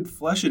want to, you could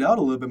flesh it out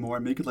a little bit more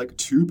and make it like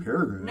 2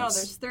 paragraphs. No,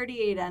 there's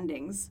 38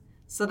 endings.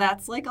 So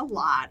that's like a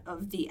lot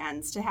of the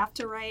ends to have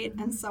to write.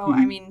 And so,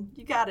 I mean,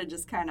 you got to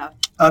just kind of...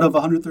 Out of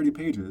 130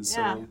 pages.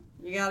 Yeah, So.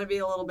 you got to be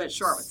a little bit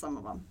short with some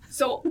of them.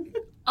 So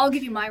I'll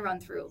give you my run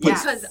through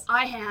because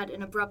I had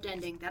an abrupt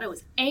ending that I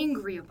was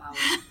angry about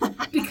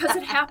because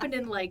it happened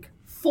in like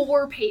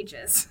 4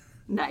 pages.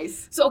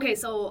 Nice.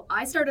 So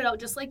I started out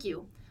just like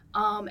you.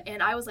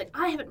 And I was like,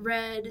 I haven't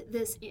read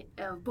this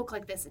book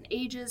like this in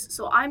ages,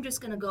 so I'm just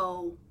going to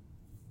go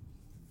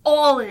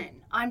all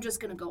in.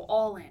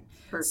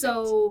 Perfect.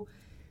 So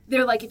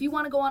they're like, if you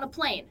want to go on a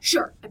plane,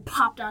 sure. I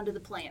popped onto the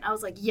plane. I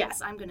was like,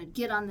 yes, I'm going to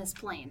get on this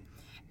plane.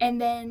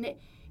 And then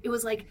it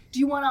was like, do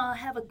you want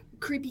to have a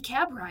creepy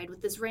cab ride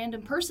with this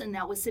random person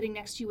that was sitting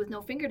next to you with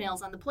no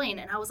fingernails on the plane?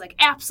 And I was like,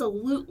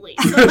 absolutely.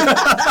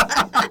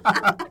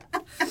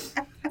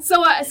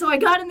 So I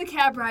got in the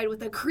cab ride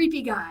with a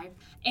creepy guy,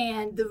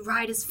 and the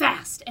ride is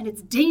fast, and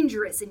it's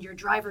dangerous, and your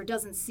driver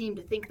doesn't seem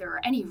to think there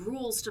are any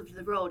rules to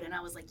the road. And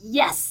I was like,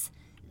 yes,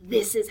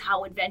 this is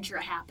how adventure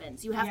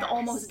happens. You have to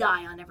almost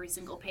die on every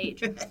single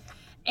page.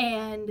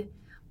 And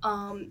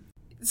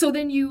so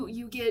then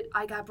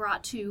I got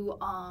brought to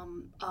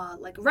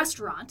like a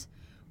restaurant,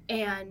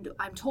 and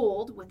I'm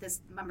told with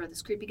this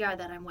creepy guy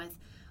that I'm with,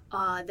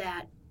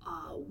 that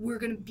we're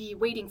going to be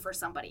waiting for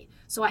somebody.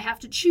 So I have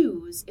to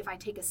choose if I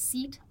take a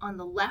seat on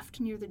the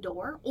left near the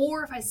door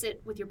or if I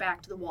sit with your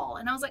back to the wall.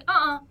 And I was like,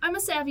 I'm a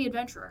savvy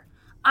adventurer.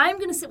 I'm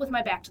going to sit with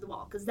my back to the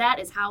wall because that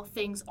is how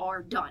things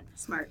are done.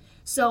 Smart.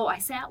 So I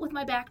sat with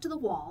my back to the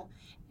wall,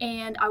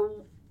 and I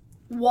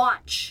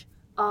watch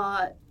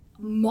Molatawa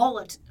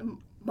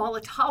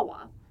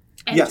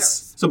enter.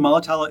 Yes. So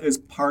Malatawa is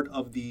part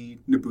of the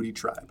Nabooti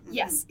tribe.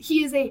 Yes,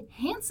 he is a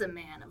handsome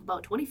man of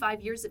about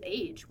 25 years of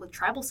age, with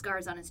tribal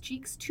scars on his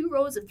cheeks, 2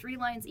 rows of 3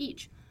 lines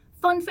each.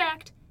 Fun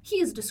fact,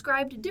 he is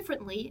described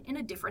differently in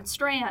a different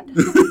strand.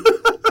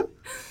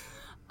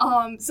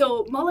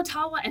 So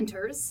Molatawa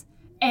enters,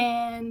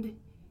 and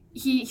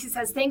he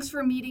says, thanks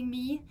for meeting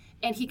me,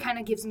 and he kind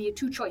of gives me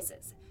 2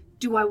 choices.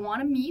 Do I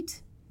want to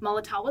meet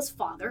Molatawa's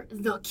father,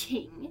 the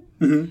king,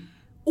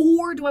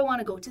 or do I want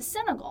to go to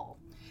Senegal?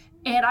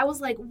 And I was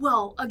like,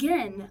 well,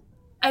 again,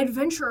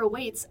 adventure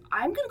awaits.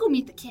 I'm going to go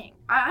meet the king.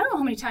 I don't know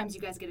how many times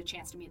you guys get a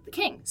chance to meet the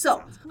king.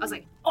 So I was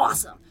like,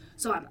 awesome.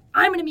 So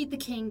I'm going to meet the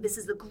king. This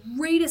is the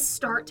greatest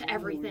start to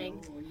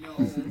everything. No,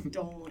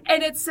 don't.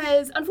 And it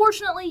says,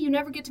 unfortunately, you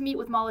never get to meet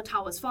with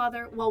Molatawa's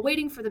father. While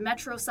waiting for the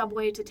metro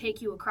subway to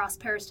take you across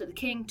Paris to the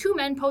king, 2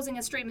 men posing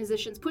as street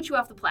musicians put you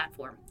off the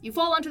platform. You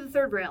fall onto the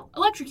 3rd rail,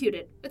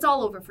 electrocuted. It's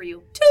all over for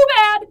you. Too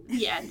bad.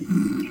 The end.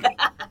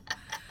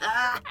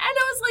 And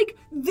I was like,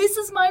 this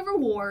is my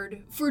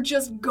reward for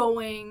just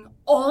going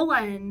all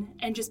in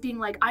and just being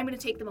like, I'm going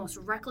to take the most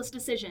reckless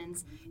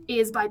decisions,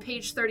 is by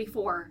page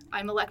 34,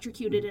 I'm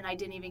electrocuted and I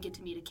didn't even get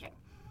to meet a king.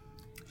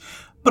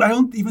 But I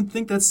don't even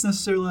think that's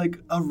necessarily like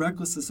a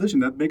reckless decision.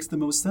 That makes the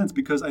most sense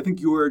because I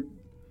think you're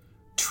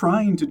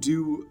trying to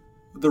do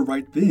the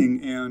right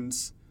thing and,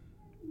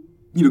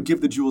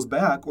 give the jewels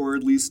back, or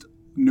at least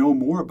know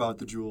more about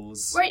the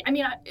jewels. Right. I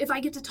mean, if I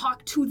get to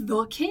talk to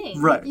the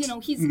king, right. He's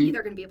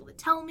either going to be able to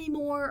tell me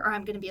more, or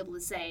I'm going to be able to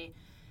say,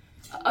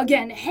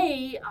 again,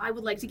 hey, I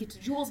would like to get the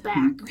jewels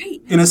back.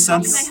 Great. In a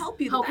sense, how can I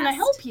help you? How can I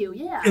help you?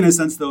 Yeah. In a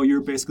sense, though,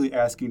 you're basically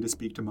asking to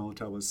speak to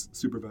Molatawa's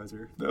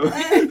supervisor, though.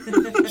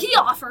 He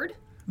offered.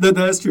 That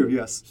is true,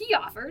 yes. He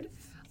offered.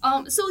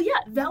 So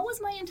yeah, that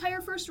was my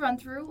entire first run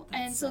through.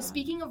 And so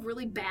speaking of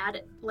really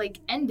bad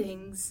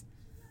endings,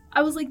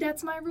 I was like,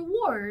 that's my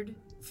reward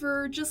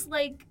for just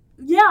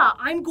yeah,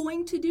 I'm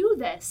going to do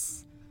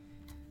this.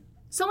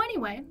 So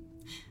anyway,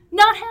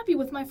 not happy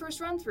with my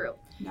first run through.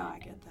 No, I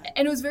get that.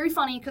 And it was very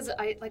funny because,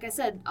 like I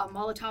said,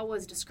 Molatawa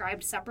was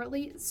described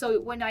separately. So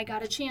when I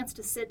got a chance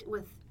to sit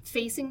with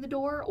facing the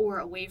door or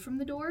away from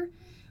the door,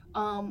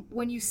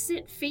 when you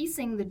sit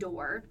facing the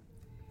door,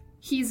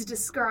 he's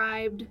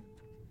described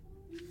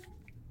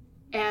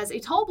as a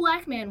tall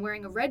black man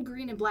wearing a red,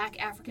 green, and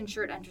black African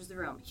shirt enters the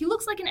room. He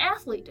looks like an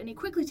athlete, and he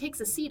quickly takes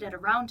a seat at a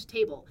round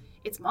table.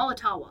 It's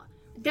Molatawa.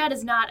 That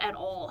is not at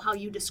all how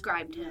you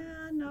described him.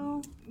 Yeah,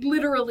 no.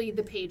 Literally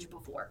the page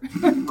before.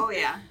 Oh,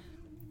 yeah.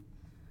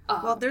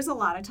 Well, there's a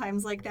lot of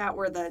times like that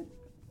where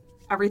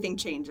everything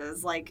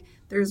changes. Like,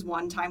 there's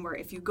one time where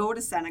if you go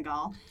to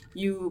Senegal,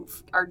 you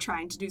are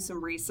trying to do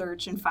some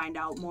research and find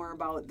out more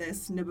about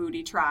this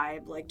Nabooti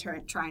tribe,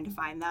 trying to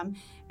find them.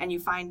 And you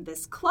find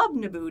this club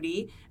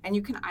Nabooti, and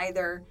you can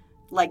either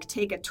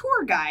take a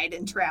tour guide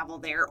and travel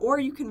there, or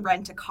you can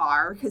rent a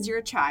car because you're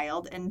a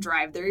child and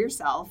drive there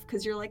yourself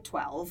because you're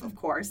 12, of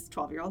course.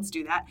 12-year-olds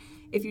do that.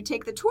 If you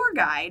take the tour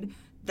guide,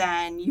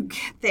 then you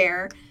get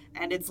there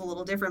and it's a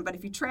little different. But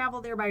if you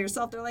travel there by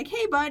yourself, they're like,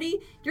 hey, buddy,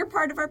 you're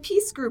part of our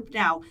peace group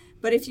now.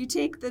 But if you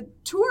take the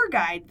tour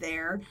guide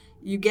there,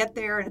 you get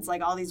there and it's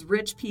all these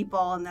rich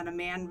people, and then a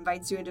man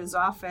invites you into his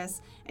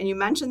office and you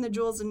mention the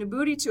jewels of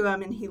Nabooti to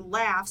him, and he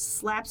laughs,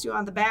 slaps you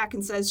on the back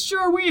and says,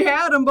 sure, we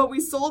had them, but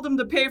we sold them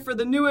to pay for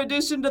the new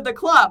addition to the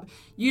club.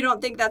 You don't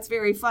think that's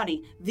very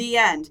funny. The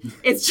end.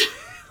 It's just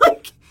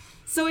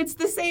so it's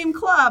the same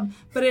club,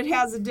 but it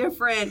has a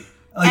different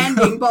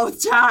ending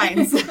both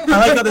times.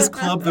 I like how this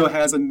club, though,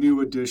 has a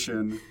new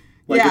addition.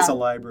 It's a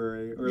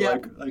library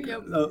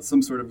or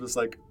some sort of just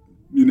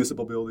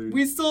municipal building.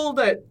 We sold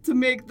it to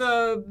make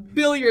the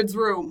billiards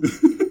room.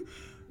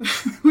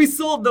 We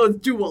sold those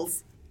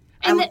jewels.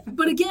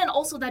 But again,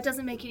 also that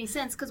doesn't make any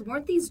sense because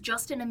weren't these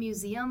just in a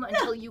museum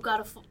until you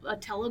got a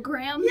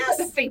telegram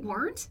that they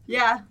weren't?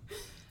 Yeah.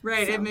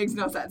 Right. So, it makes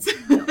no sense.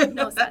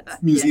 No sense.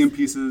 Museum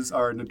pieces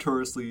are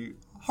notoriously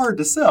hard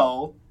to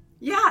sell.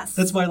 Yes.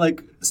 That's why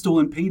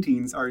stolen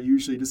paintings are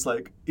usually just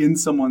in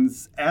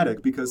someone's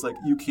attic because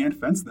you can't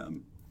fence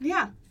them.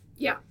 Yeah.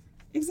 Yeah.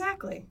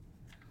 Exactly.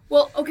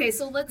 Well, okay,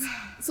 so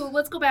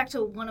let's go back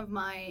to one of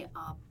my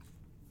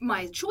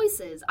my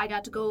choices. I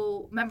got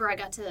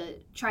to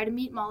try to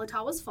meet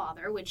Molatawa's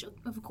father, which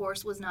of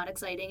course was not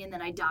exciting, and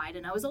then I died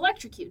and I was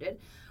electrocuted.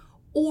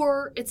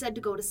 Or it said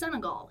to go to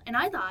Senegal. And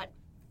I thought,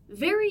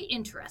 very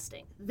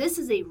interesting. This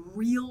is a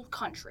real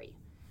country.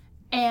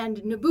 And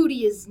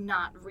Nabooti is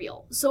not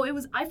real. So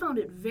I found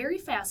it very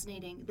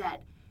fascinating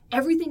that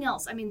everything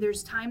else, I mean,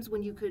 there's times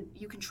when you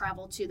can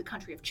travel to the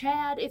country of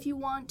Chad if you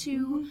want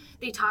to. Mm-hmm.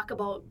 They talk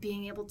about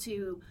being able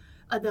to,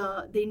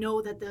 they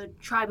know that the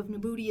tribe of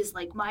Nabooti is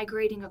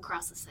migrating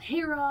across the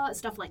Sahara,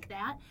 stuff like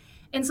that.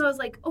 And so I was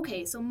like,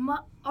 okay, so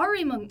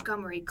R.A.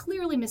 Montgomery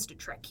clearly missed a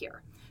trick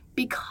here.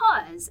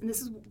 Because, and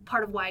this is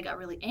part of why I got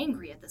really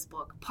angry at this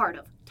book, part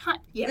of time,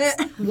 yes.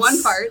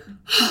 One part.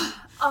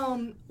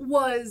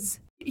 Was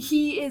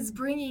He is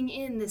bringing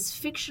in this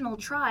fictional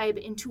tribe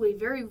into a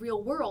very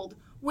real world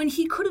when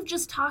he could have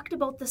just talked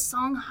about the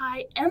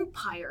Songhai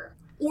Empire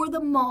or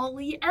the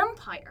Mali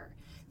Empire.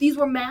 These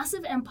were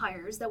massive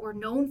empires that were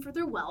known for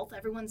their wealth.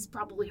 Everyone's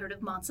probably heard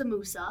of Mansa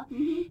Musa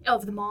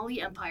of the Mali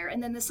Empire.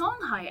 And then the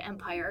Songhai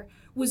Empire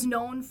was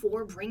known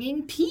for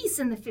bringing peace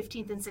in the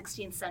 15th and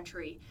 16th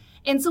century.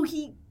 And so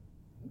he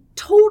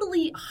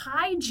totally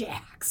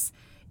hijacks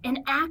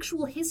an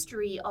actual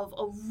history of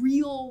a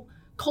real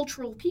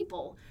cultural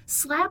people,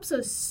 slaps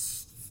a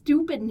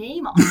stupid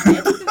name on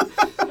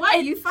it.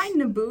 What? You find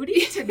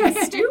Nabooti to be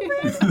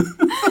stupid?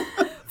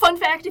 Fun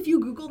fact, if you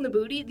Google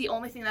Nabooti, the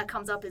only thing that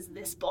comes up is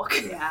this book.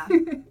 Yeah.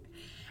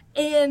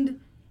 and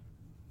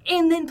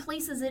then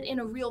places it in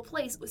a real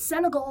place.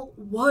 Senegal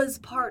was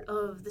part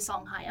of the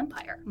Songhai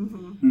Empire.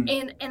 Mm-hmm.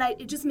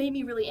 It just made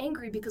me really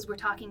angry because we're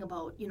talking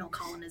about,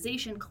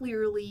 colonization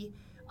clearly,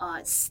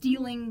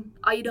 stealing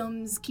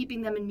items,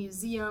 keeping them in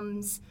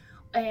museums,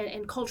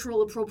 and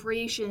cultural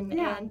appropriation.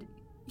 Yeah. And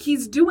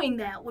he's doing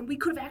that when we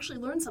could have actually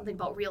learned something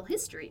about real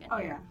history. Oh,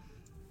 yeah.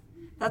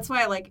 That's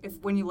why,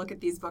 when you look at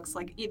these books,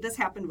 this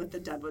happened with the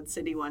Deadwood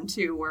City one,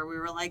 too, where we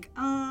were like,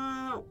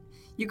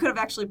 you could have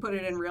actually put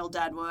it in real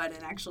Deadwood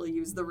and actually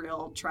used the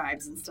real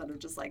tribes instead of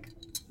just,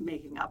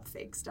 making up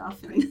fake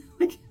stuff. And,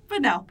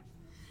 but no.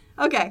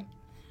 Okay.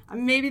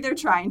 Maybe they're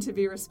trying to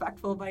be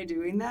respectful by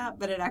doing that,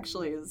 but it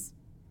actually is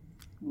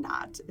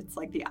not. It's,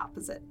 the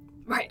opposite.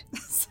 Right.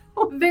 So,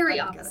 very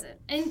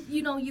opposite. And,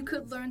 you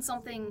could learn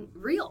something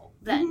real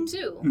then,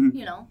 too,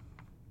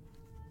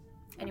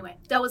 Anyway,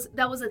 that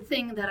was a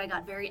thing that I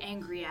got very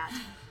angry at,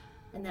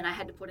 and then I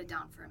had to put it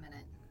down for a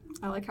minute.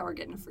 I like how we're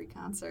getting a free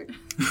concert.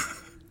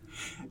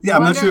 Yeah,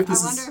 I'm not sure if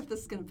this I wonder if this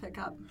is going to pick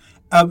up.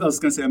 I was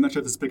going to say, I'm not sure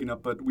if this is picking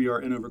up, but we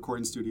are in a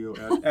recording studio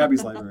at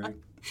Abby's library.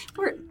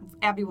 We're at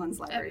Abby One's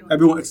library.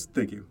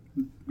 Thank you.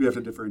 We have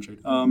to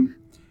differentiate.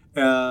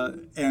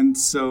 And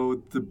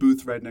so the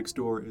booth right next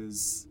door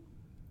is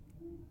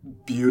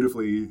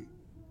beautifully,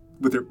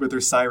 with their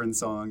siren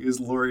song, is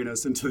luring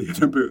us into the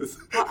other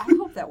booth. Well, I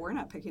hope that we're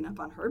not picking up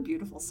on her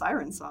beautiful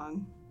siren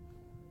song.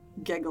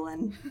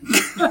 Giggling.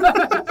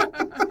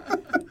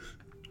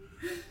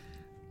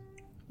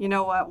 You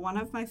know what? One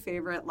of my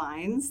favorite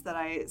lines that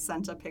I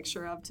sent a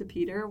picture of to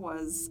Peter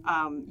was,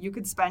 you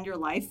could spend your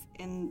life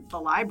in the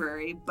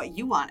library, but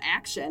you want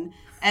action.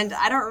 And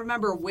I don't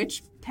remember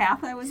which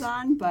path I was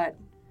on, but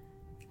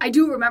I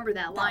do remember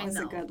that line, that was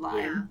though. a good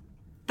line. Yeah.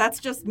 That's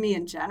just me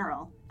in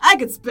general. I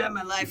could spend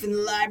my life in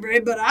the library,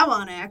 but I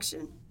want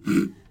action.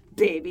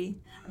 Baby.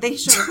 They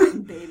should have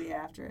written baby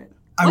after it.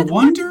 I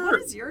wonder...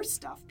 What is your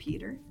stuff,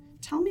 Peter?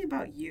 Tell me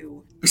about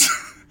you.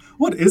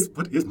 What is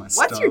my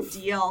stuff? What's your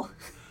deal?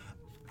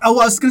 Oh,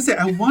 I was going to say,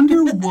 I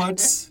wonder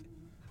what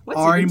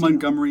Ari your deal?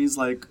 Montgomery's,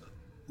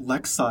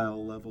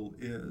 Lexile level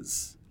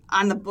is.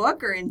 On the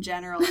book or in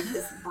general in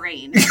his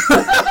brain?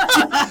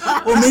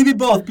 Or maybe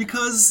both,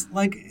 because,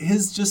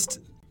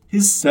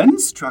 his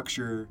sentence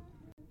structure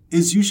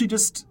is usually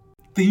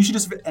they usually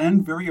just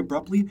end very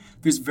abruptly.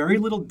 There's very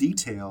little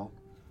detail,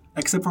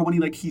 except for when he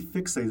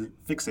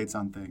fixates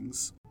on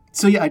things.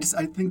 So yeah, I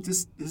think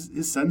just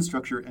his sentence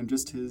structure and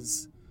just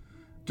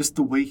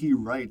the way he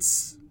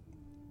writes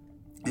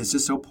is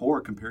just so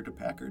poor compared to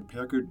Packard.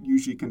 Packard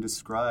usually can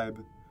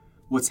describe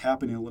what's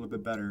happening a little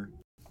bit better.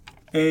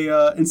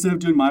 Instead of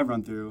doing my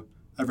run through,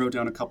 I wrote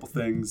down a couple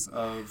things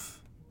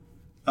of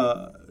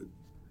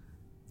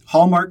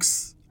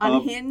hallmarks.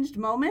 Unhinged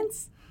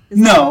moments? Is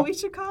No. that what we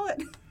should call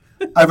it?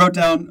 I wrote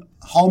down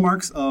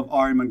hallmarks of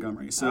Ari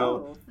Montgomery.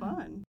 So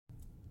fun.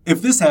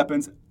 if this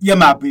happens, you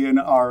might be an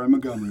Ari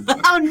Montgomery book.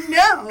 Oh,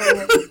 no.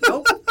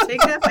 Nope.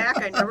 Take that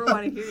back. I never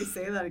want to hear you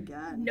say that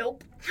again.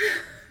 Nope.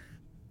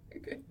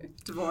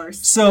 Divorce.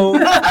 So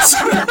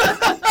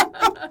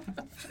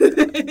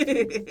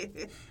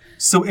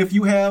if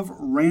you have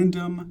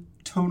random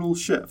tonal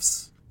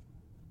shifts,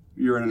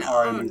 you're in an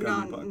Ari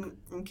Montgomery book.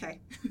 Okay.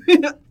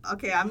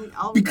 Okay,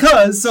 I'll...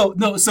 Because,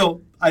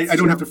 I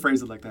don't have to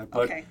phrase it like that,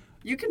 but okay.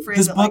 You can phrase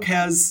this it book like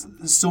has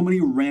so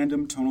many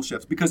random tonal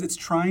shifts because it's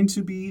trying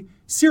to be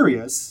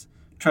serious,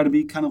 try to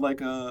be kind of like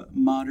a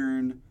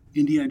modern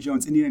Indiana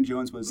Jones. Indiana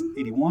Jones was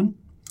 81.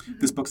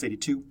 This book's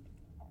 82.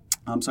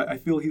 So I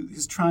feel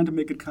he's trying to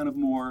make it kind of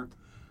more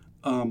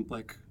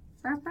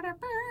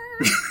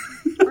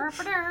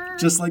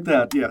just like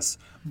that, yes.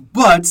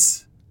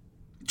 But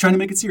trying to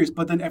make it serious,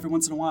 but then every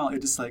once in a while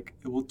it just it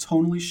will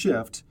tonally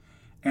shift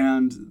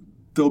and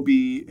there'll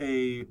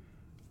be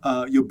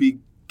you'll be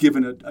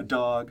given a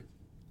dog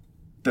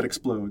that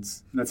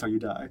explodes, and that's how you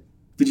die.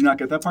 Did you not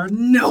get that part?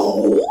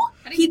 No!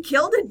 He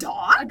killed a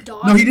dog? A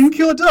dog? No, he didn't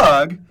kill a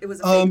dog. It was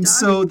a fake dog?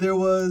 So there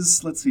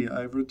was, let's see,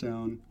 I wrote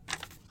down,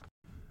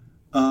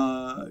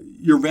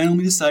 you're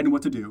randomly deciding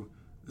what to do.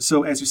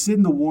 So as you sit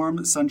in the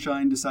warm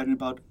sunshine deciding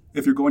about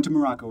if you're going to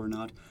Morocco or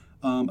not,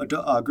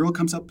 a girl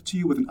comes up to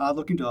you with an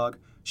odd-looking dog.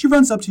 She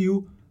runs up to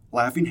you,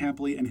 laughing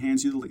happily, and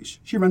hands you the leash.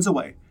 She runs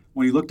away.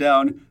 When you look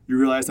down, you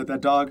realize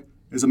that dog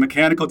is a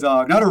mechanical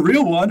dog, not a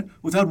real one.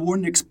 Without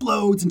warning,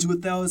 explodes into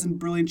 1,000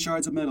 brilliant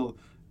shards of metal.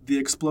 The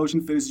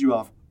explosion finishes you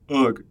off.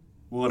 Ugh.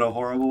 What a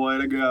horrible way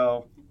to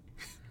go.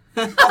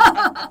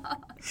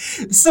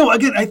 So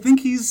again, I think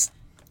he's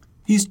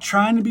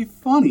trying to be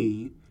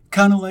funny,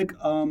 kind of like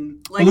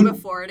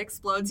before it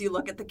explodes, you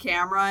look at the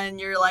camera and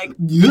you're like,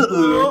 yeah.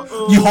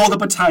 You hold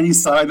up a tiny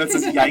sign that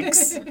says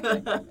 "Yikes."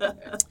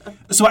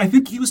 So I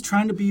think he was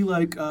trying to be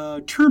like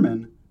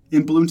Terman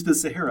in Balloon to the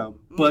Sahara,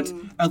 but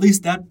at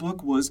least that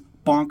book was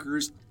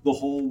bonkers the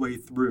whole way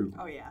through.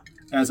 Oh yeah.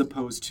 As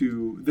opposed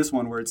to this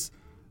one where it's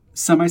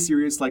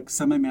semi-serious, like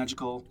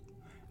semi-magical,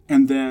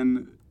 and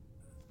then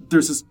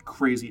there's this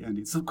crazy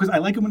ending. So because I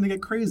like it when they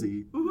get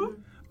crazy,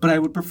 but I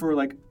would prefer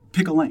like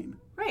pick a lane.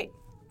 Right.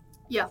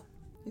 Yeah.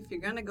 If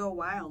you're gonna go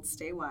wild,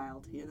 stay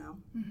wild. You know,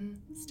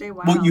 stay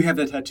wild. Well, you have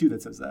that tattoo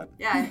that says that.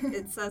 Yeah,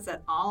 it says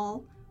it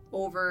all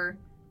over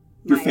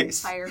Your my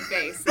face. entire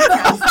face. It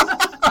says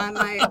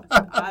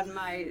on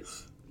my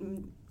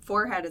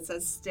forehead it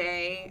says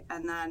stay,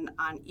 and then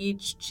on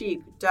each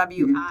cheek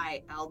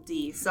WILD.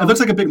 So It looks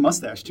like a big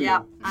mustache too.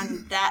 yeah,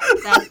 and that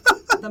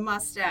the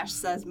mustache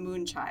says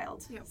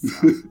Moonchild. Yep.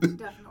 So,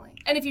 Definitely.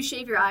 And if you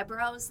shave your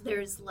eyebrows,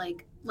 there's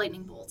like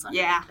lightning bolts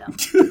underneath Yeah.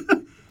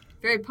 them.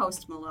 very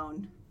Post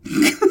Malone.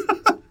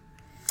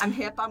 I'm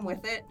hip. I'm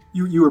with it.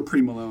 You were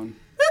pre-Malone.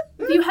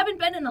 If you haven't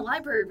been in a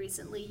library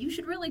recently, you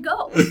should really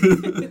go.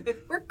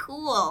 We're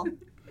cool.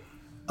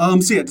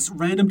 So yeah, just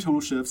random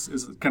tonal shifts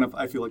is kind of,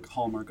 I feel like,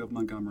 hallmark of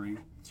Montgomery.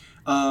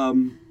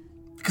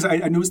 Because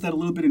I noticed that a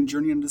little bit in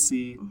Journey Under the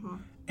Sea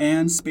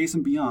and Space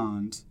and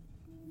Beyond,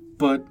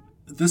 but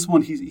this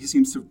one he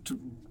seems to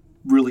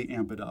really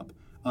amp it up.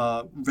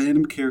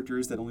 Random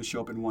characters that only show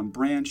up in one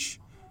branch,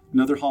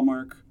 another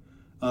hallmark.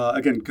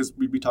 Again, because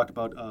we talked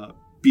about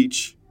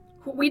Beach.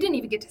 We didn't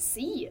even get to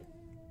see.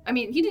 I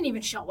mean, he didn't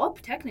even show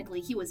up,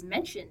 technically. He was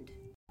mentioned.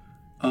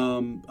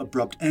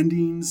 Abrupt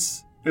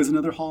endings is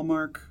another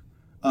hallmark.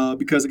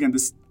 Because again,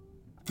 this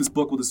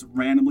book will just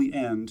randomly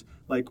end,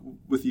 like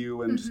with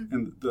you and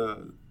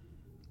the,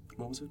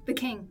 what was it? The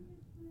king.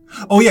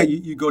 Oh yeah,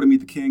 you go to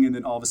meet the king, and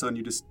then all of a sudden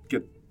you just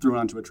get thrown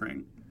onto a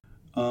train.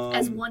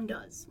 As one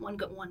does. One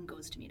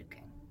goes to meet a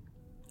king.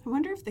 I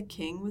wonder if the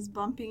king was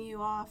bumping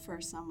you off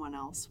or someone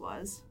else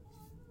was.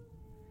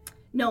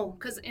 No,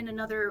 because in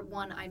another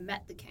one, I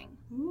met the king.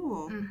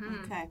 Ooh,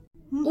 okay.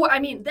 Or, I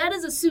mean, that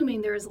is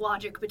assuming there is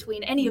logic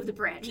between any of the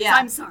branches. Yeah.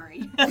 I'm sorry.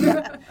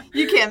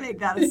 You can't make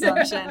that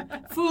assumption.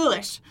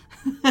 Foolish.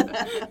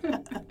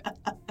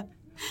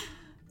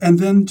 And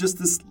then just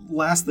this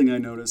last thing I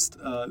noticed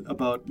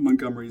about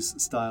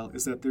Montgomery's style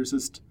is that there's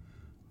just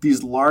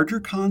these larger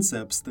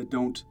concepts that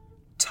don't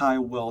tie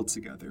well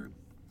together.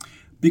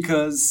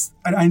 Because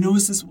I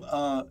noticed this,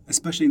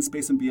 especially in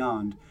Space and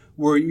Beyond,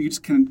 where you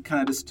just can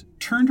kind of just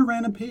turn to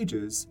random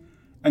pages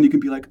and you can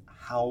be like,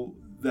 how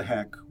the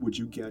heck would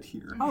you get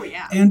here? Oh,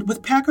 yeah. And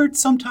with Packard,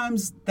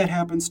 sometimes that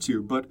happens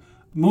too, but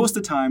most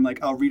of the time,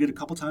 like, I'll read it a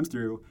couple times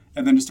through,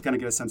 and then just to kind of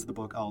get a sense of the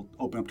book, I'll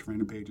open up to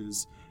random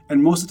pages.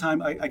 And most of the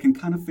time, I can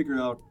kind of figure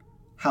out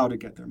how to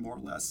get there, more or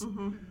less.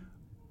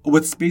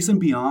 With Space and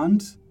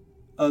Beyond,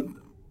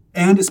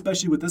 and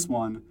especially with this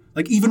one,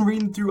 like, even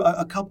reading through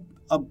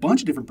a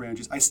bunch of different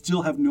branches, I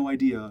still have no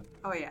idea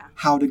Oh, yeah.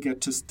 how to get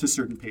to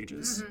certain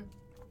pages.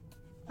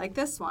 Like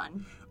this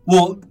one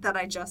Well, that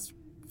I just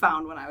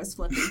found when I was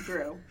flipping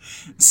through.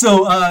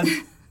 so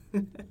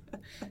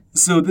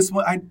so this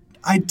one,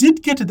 I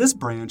did get to this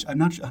branch. I'm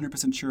not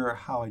 100% sure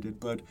how I did,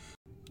 but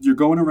you're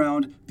going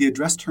around. The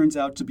address turns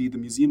out to be the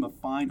Museum of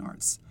Fine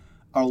Arts.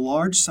 A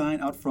large sign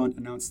out front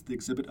announced the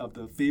exhibit of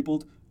the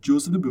fabled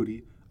Jewels of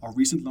Nabooti, a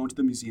recent loan to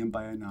the museum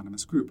by an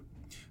anonymous group.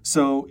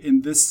 So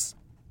in this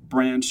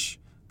branch,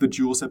 the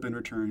jewels have been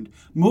returned.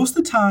 Most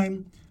of the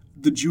time,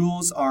 the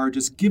jewels are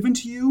just given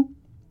to you,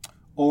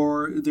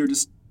 or they're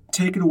just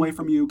taken away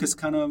from you because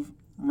kind of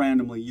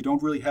randomly. You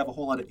don't really have a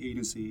whole lot of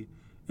agency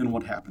in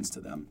what happens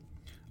to them.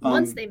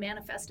 Once they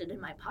manifested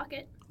in my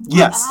pocket.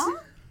 Yes.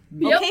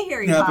 Yep. Okay,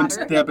 Harry That happened,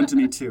 Potter. that happened to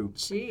me too.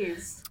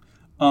 Jeez.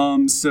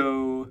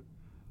 So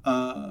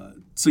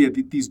yeah,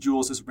 these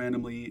jewels just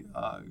randomly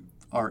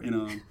are in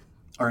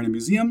a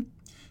museum.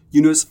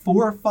 You notice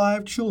 4 or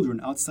 5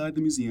 children outside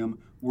the museum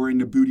wearing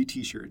Nabooti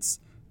t-shirts.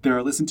 They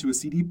are listening to a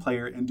CD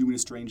player and doing a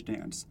strange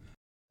dance.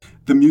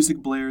 The music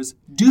blares,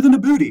 "Do the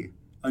Nabooti,"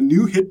 a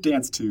new hit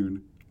dance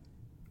tune.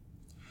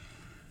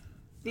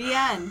 The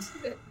end.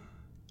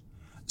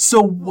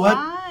 So what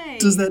Why?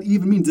 does that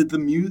even mean? Did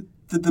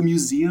the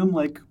museum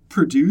like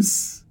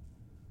produce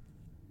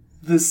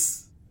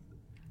this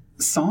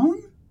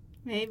song?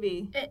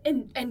 Maybe.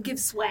 And give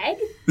swag?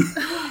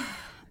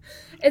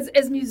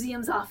 As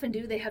museums often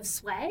do, they have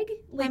swag.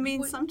 Like, I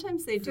mean,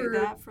 sometimes they do for-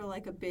 that for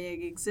like a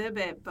big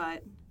exhibit,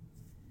 but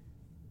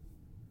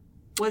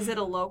was it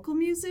a local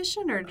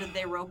musician or did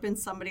they rope in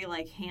somebody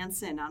like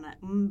Hanson on a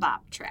mbop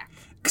track?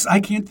 Because I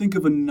can't think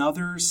of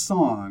another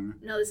song.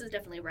 No, this is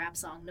definitely a rap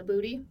song.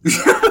 Nabooti.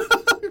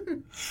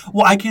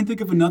 Well, I can't think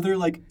of another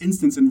like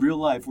instance in real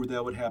life where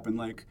that would happen.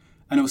 Like,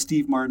 I know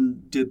Steve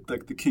Martin did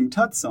like the King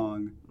Tut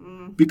song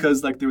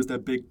because like there was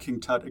that big King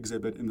Tut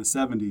exhibit in the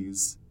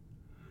 70s.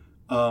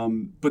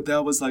 But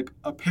that was like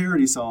a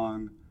parody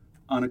song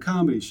on a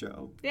comedy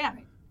show. Yeah.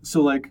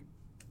 So like,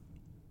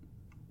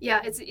 Yeah,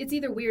 it's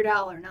either Weird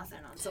Al or nothing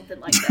on something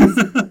like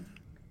this.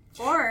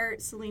 Or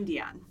Celine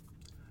Dion.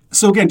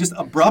 So again, just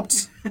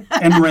abrupt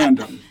and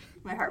random.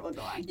 My heart will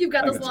go on. You've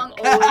got I those gotcha.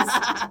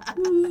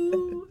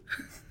 long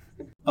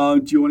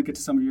always. Do you want to get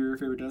to some of your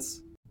favorite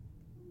deaths?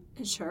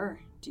 Sure.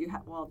 Do you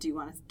want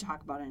to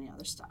talk about any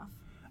other stuff?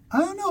 I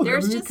don't know.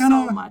 There's We're just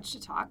kinda, so much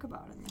to talk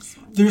about in this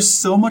one. There's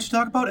so much to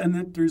talk about, and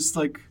then there's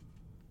like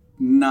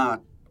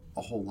not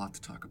a whole lot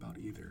to talk about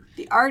either.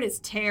 The art is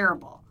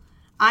terrible.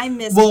 I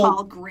miss Well,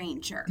 Paul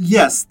Granger.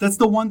 Yes, that's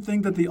the one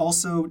thing that they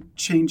also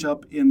change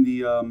up in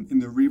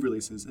the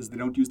re-releases is they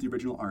don't use the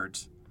original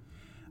art.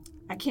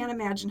 I can't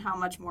imagine how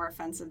much more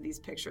offensive these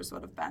pictures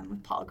would have been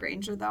with Paul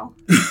Granger, though.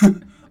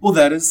 Well,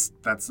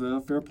 that's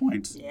a fair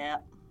point. Yeah.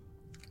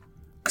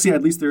 Because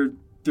at least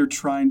they're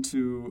trying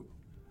to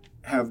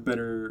have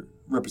better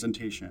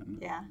representation.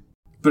 Yeah.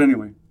 But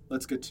anyway,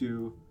 let's get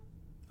to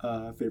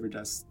favorite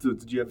deaths.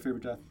 Did you have a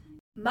favorite death?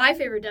 My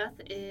favorite death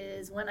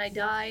is when I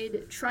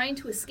died trying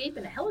to escape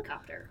in a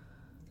helicopter.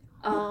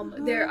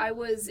 I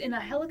was in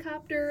a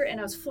helicopter and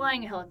I was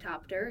flying a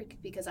helicopter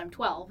because I'm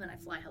 12 and I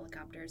fly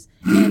helicopters.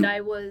 And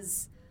I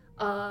was,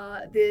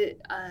 the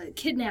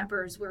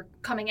kidnappers were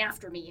coming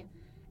after me.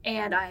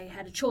 And I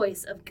had a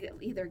choice of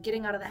either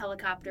getting out of the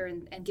helicopter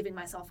and giving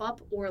myself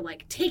up or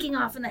like taking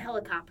off in the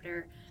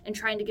helicopter and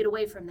trying to get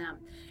away from them.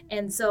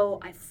 And so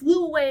I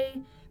flew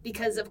away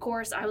because, of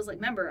course, I was like,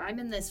 remember, I'm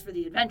in this for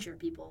the adventure,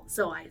 people.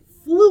 So I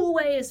flew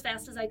away as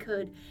fast as I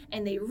could,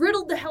 and they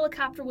riddled the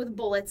helicopter with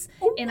bullets.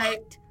 And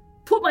I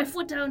put my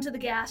foot down to the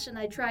gas, and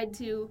I tried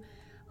to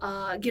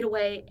get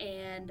away,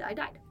 and I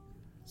died.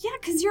 Yeah,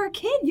 because you're a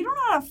kid. You don't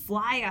know how to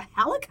fly a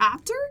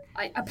helicopter.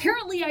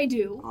 Apparently I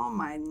do. Oh,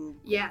 my.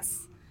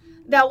 Yes.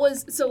 That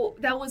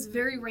was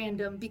very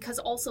random because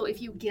also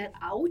if you get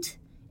out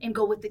and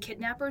go with the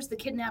kidnappers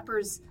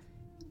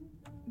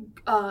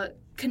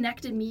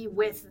connected me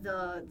with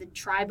the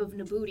tribe of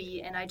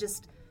Nabooti, and I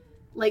just,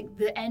 like,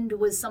 the end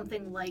was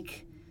something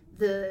like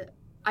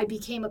I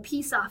became a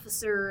peace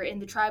officer in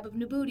the tribe of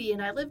Nabooti,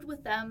 and I lived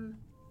with them.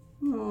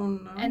 Oh,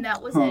 no. And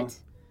that was Huh. it.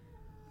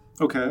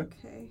 Okay.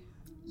 Okay.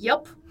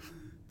 Yep.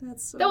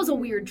 That's so That was a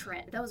weird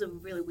trend. That was a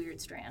really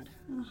weird strand.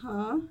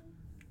 Uh-huh.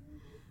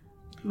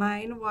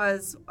 Mine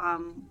was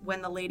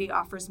when the lady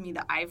offers me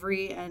the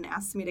ivory and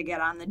asks me to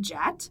get on the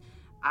jet.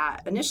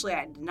 Initially,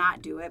 I did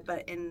not do it,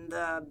 but in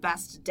the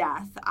best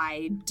death,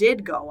 I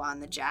did go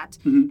on the jet,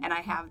 and I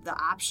have the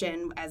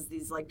option as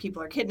these like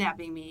people are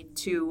kidnapping me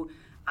to.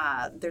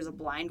 There's a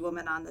blind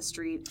woman on the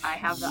street. I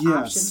have the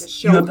option to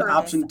show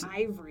her this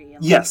ivory.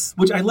 And, yes,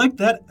 which I like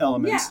that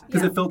element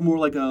because Yeah. it felt more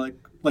like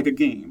a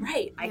game.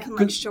 Right. I can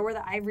like show her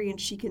the ivory, and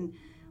she can.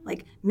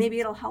 Like,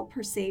 maybe it'll help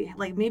her save,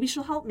 like, maybe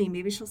she'll help me,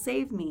 maybe she'll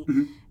save me.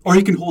 Mm-hmm. Or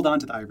you can hold on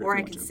to the ivory. Or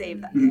I can save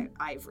the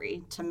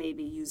ivory to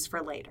maybe use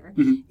for later.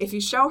 If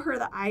you show her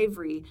the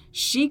ivory,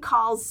 she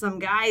calls some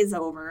guys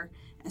over,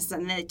 and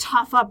then they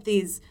tough up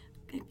these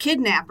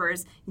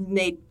kidnappers, and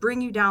they bring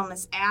you down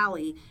this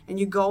alley, and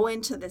you go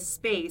into this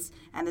space,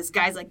 and this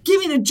guy's like, give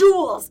me the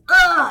jewels!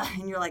 Ugh!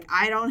 And you're like,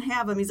 I don't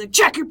have them. He's like,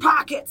 check your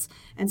pockets!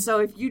 And so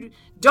if you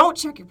don't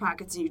check your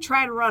pockets and you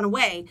try to run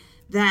away,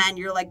 then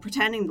you're like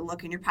pretending to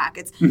look in your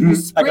pockets.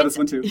 I got this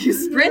one too. You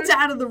sprint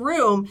out of the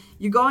room.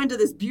 You go into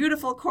this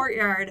beautiful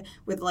courtyard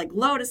with like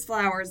lotus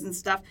flowers and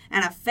stuff,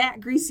 and a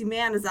fat, greasy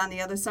man is on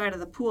the other side of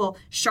the pool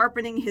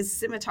sharpening his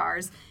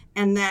scimitars.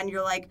 And then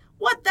you're like,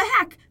 what the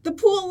heck? The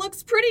pool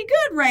looks pretty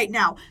good right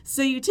now.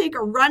 So you take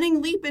a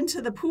running leap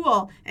into the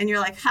pool, and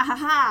you're like, ha ha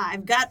ha,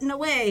 I've gotten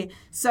away.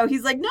 So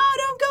he's like, no,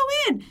 don't go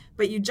in.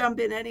 But you jump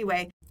in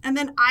anyway. And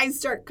then eyes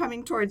start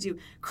coming towards you.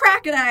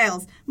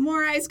 Crocodiles.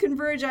 More eyes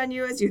converge on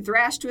you as you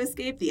thrash to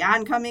escape the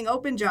oncoming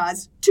open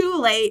jaws. Too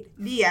late.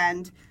 The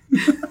end.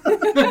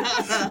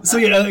 So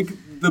yeah, like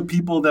the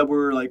people that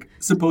were like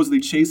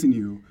supposedly chasing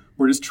you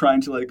were just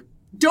trying to like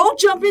don't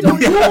jump into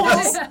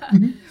pools.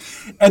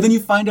 And then you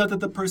find out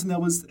that the person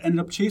that was ended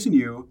up chasing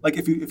you, like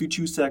if you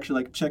choose to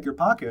actually like check your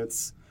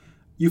pockets,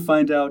 you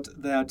find out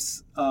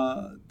that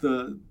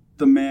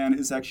the man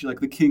is actually like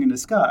the king in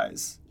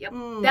disguise. Yep.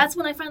 That's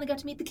when I finally got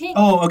to meet the king.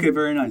 Oh, okay,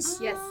 very nice.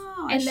 Yes.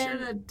 Oh, And I then-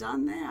 should have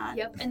done that.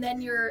 Yep. And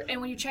then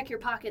when you check your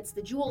pockets,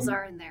 the jewels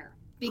are in there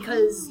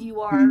because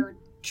you are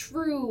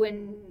true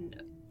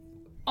and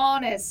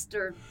honest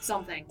or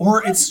something.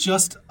 Or it's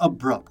just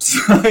abrupt.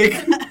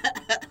 Like,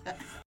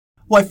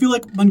 well, I feel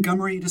like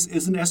Montgomery just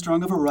isn't as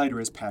strong of a writer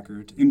as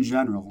Packard in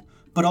general,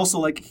 but also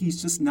like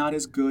he's just not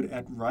as good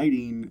at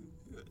writing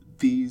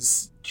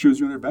these choose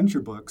your own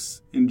adventure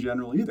books in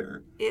general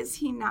either. Is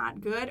he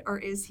not good, or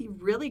is he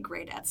really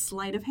great at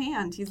sleight of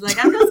hand? He's like,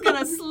 I'm just going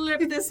to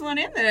slip this one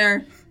in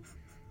there.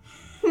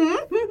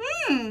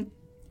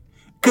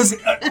 Because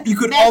you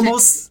could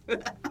almost...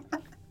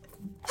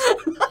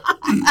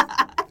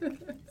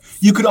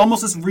 you could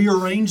almost just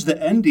rearrange the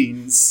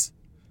endings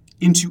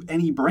into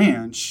any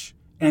branch,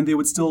 and they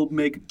would still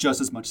make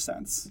just as much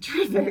sense.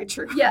 Very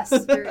true. Yes,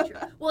 very true.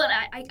 Well,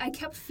 and I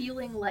kept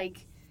feeling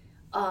like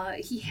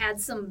He had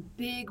some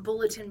big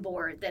bulletin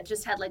board that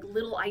just had like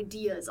little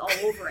ideas all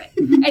over it.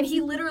 And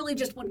he literally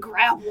just would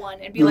grab one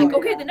and be like,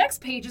 okay, the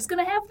next page is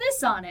going to have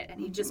this on it. And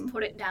he'd just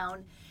put it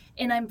down.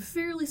 And I'm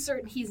fairly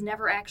certain he's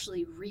never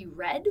actually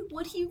reread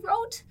what he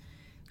wrote,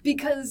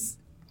 because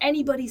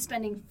anybody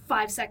spending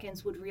 5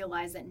 seconds would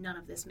realize that none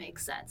of this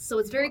makes sense. So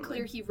it's very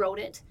clear he wrote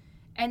it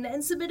and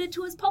then submitted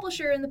to his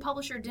publisher, and the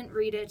publisher didn't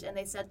read it, and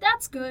they said,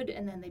 that's good,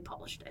 and then they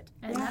published it.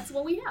 And that's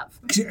what we have.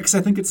 Because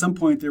I think at some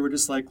point they were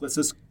just like, let's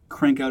just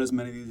crank out as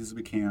many of these as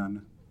we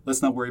can.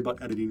 Let's not worry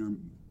about editing or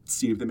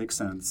seeing if they make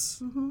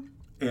sense.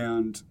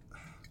 And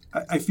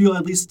I feel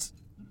at least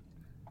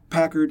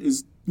Packard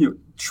is,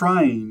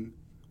 trying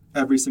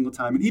every single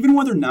time. And even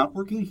when they're not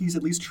working, he's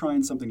at least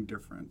trying something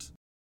different.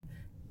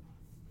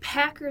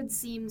 Packard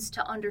seems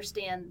to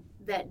understand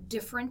that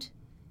different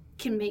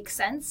can make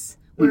sense,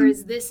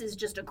 whereas this is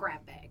just a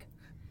grab bag.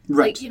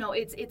 Right.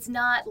 Like, it's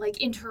not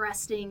like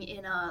interesting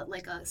in a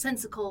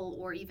sensical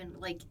or even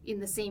like in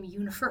the same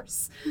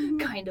universe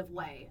kind of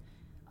way.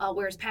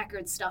 Whereas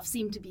Packard's stuff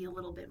seemed to be a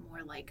little bit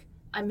more like,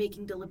 I'm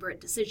making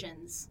deliberate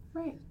decisions.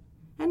 Right.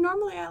 And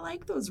normally I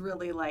like those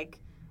really like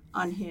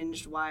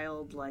unhinged,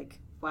 wild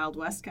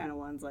West kind of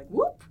ones. Like,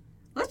 whoop,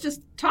 let's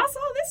just toss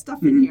all this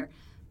stuff in here.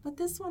 But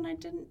this one I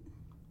didn't,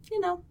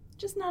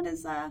 just not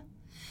as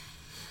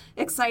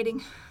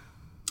exciting.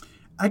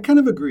 I kind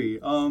of agree.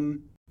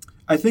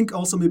 I think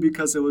also maybe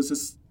because it was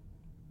just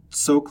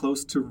so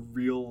close to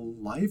real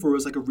life, or it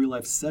was like a real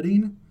life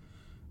setting,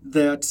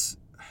 that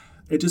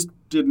it just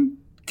didn't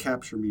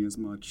capture me as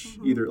much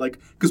either. Like,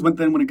 because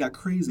when it got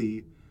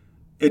crazy,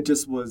 it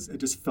just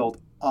felt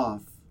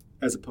off,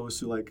 as opposed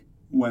to like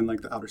when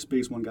like the outer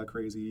space one got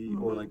crazy,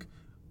 or like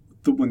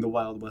when the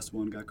Wild West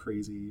one got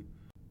crazy.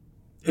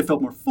 It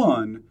felt more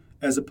fun,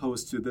 as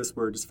opposed to this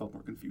where it just felt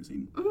more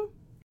confusing.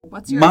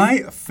 What's yours? My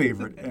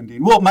favorite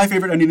ending? Well, my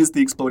favorite ending is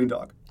the exploding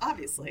dog.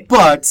 Obviously.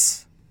 But,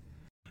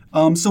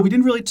 so we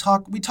didn't really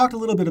talk. We talked a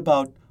little bit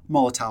about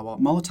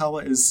Molitawa.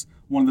 Molitawa is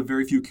one of the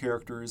very few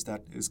characters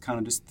that is kind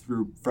of just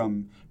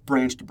from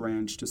branch to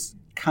branch, just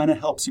kind of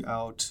helps you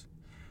out,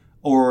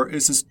 or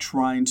is just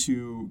trying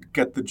to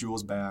get the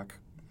jewels back.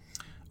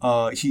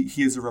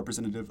 He is a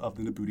representative of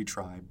the Nabooti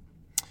tribe.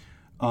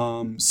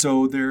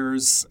 So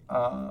there's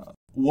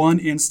one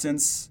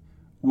instance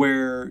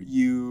where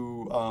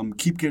you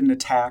keep getting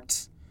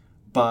attacked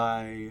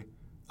by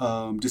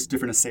just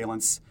different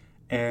assailants,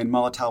 and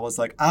Molitawa's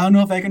like, I don't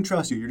know if I can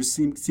trust you. You just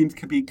seem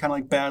to be kind of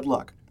like bad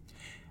luck.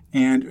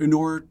 And in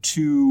order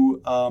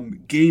to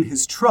gain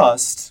his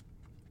trust,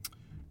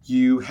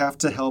 you have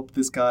to help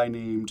this guy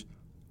named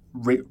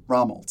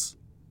Ramolt,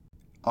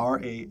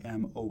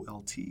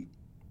 Ramolt.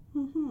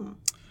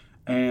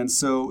 And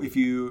so if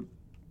you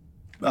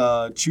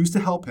choose to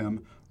help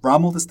him,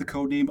 Ramolt is the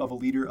codename of a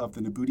leader of the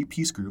Nabooti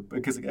Peace Group,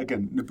 because,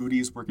 again, Nabooti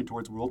is working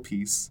towards world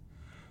peace,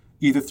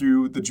 either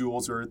through the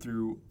jewels or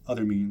through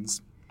other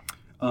means.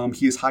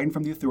 He is hiding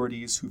from the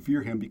authorities, who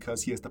fear him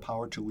because he has the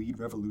power to lead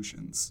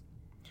revolutions.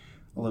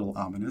 A little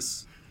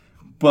ominous.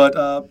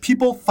 But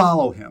people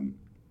follow him.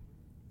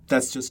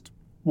 That's just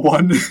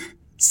one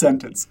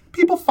sentence.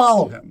 People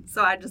follow him.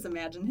 So I just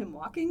imagine him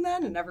walking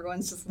then, and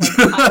everyone's just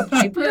like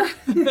Pied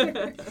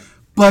Piper.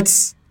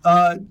 But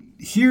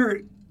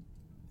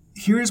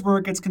here's where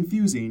it gets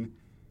confusing.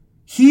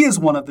 He is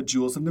one of the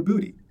jewels of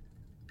Nabooti.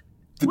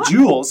 The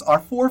jewels are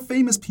 4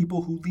 famous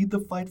people who lead the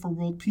fight for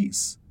world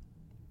peace.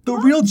 The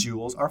real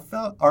jewels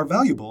are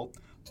valuable,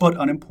 but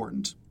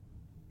unimportant.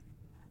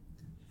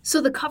 So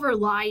the cover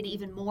lied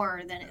even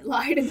more than it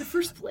lied in the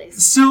first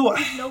place. So,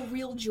 no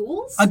real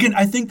jewels? Again,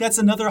 I think that's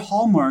another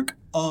hallmark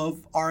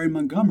of R.A.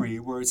 Montgomery,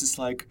 where it's just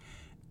like,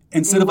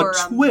 instead of a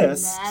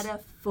twist... A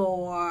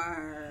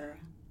metaphor.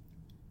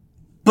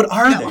 But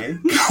are they?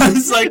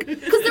 Because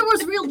there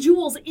was real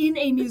jewels in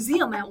a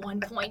museum at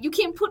one point. You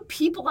can't put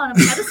people on a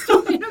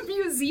pedestal in a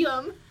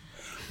museum.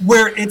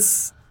 Where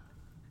it's...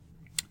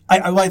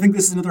 I think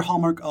this is another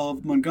hallmark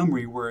of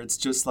Montgomery, where it's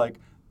just like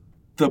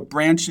the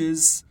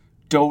branches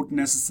don't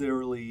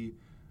necessarily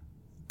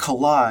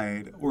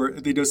collide, or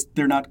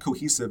they're not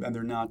cohesive, and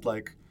they're not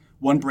like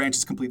one branch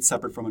is completely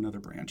separate from another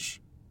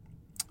branch.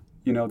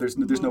 There's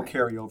no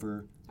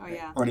carryover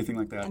or anything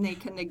like that. And they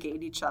can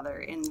negate each other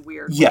in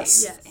weird ways.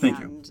 Yes. Thank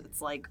you. And it's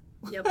like...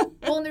 Yep.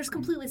 Well, and there's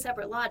completely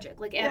separate logic.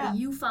 Like, Abby,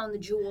 you found the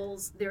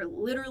jewels. They're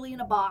literally in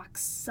a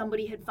box.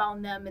 Somebody had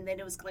found them, and then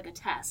it was like a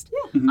test.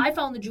 Yeah. Mm-hmm. I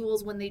found the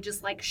jewels when they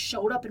just, like,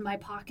 showed up in my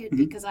pocket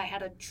because I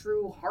had a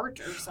true heart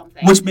or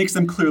something. Which makes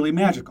them clearly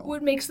magical.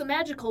 What makes them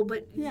magical,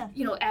 but,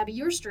 Abby,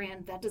 your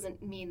strand, that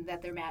doesn't mean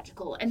that they're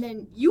magical. And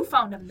then you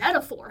found a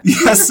metaphor.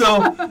 Yeah, so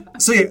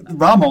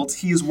Ramolt,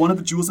 he is one of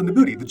the jewels in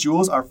Nabooti. The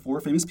jewels are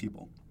 4 famous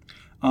people.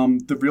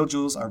 The real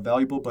jewels are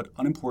valuable but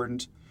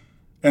unimportant.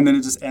 And then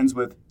it just ends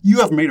with, you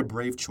have made a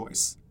brave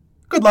choice.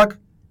 Good luck.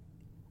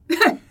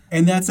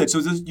 And that's it. So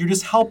you're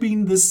just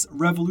helping this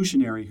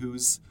revolutionary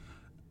who's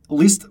at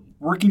least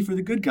working for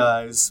the good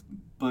guys.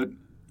 But,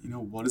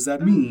 what does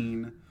that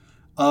mean?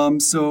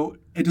 So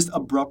it just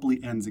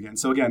abruptly ends again.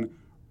 So again,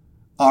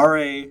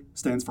 RA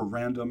stands for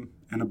random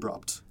and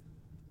abrupt,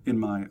 in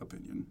my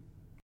opinion.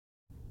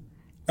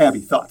 Abby,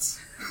 thoughts?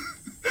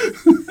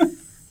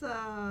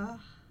 So,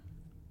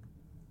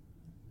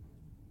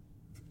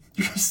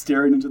 You're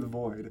staring into the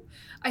void.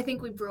 I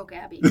think we broke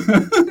Abby.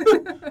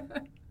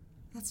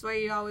 that's why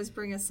you always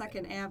bring a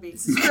second Abby.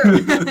 Sure.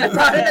 I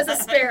brought it as a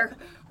spare.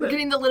 We're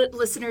getting the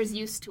listeners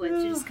used to it.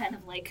 To just kind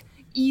of like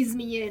ease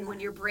me in when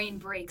your brain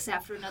breaks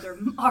after another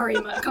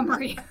R.A.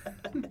 Montgomery.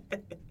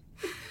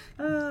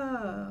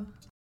 Oh.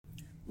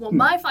 Well,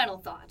 my final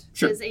thought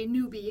Sure. is a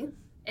newbie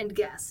and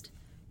guest.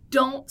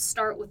 Don't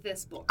start with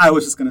this book. I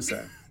was just going to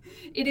say.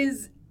 It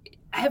is,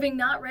 having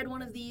not read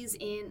one of these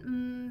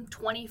in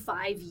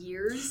 25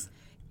 years,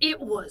 it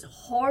was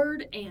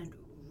hard and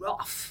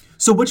rough.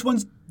 So which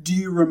ones do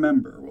you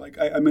remember? Like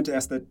I meant to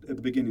ask that at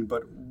the beginning,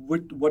 but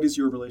what is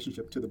your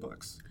relationship to the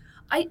books?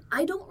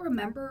 I don't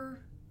remember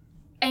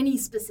any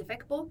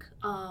specific book.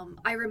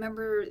 I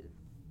remember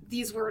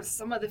these were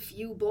some of the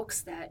few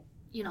books that,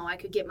 I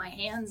could get my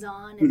hands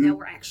on and that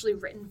were actually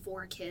written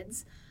for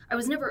kids. I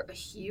was never a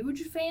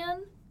huge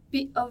fan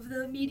of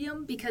the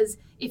medium because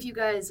if you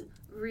guys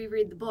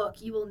reread the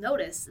book, you will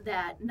notice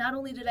that not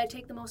only did I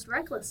take the most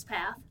reckless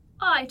path,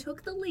 I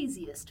took the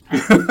laziest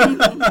path.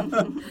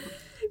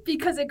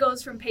 Because it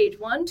goes from page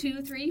 1,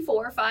 2, 3,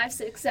 4, 5,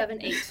 6,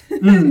 7, 8.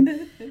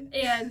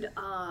 And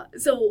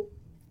so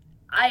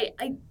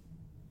I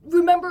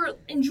remember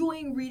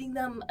enjoying reading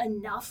them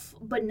enough,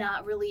 but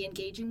not really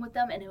engaging with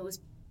them. And it was,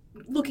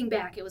 looking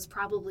back, it was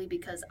probably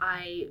because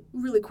I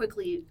really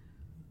quickly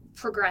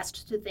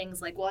progressed to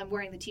things like, well, I'm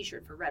wearing the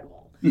t-shirt for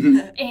Redwall.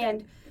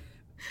 And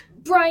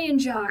Brian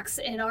Jocks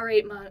and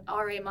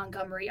R.A.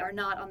 Montgomery are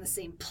not on the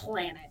same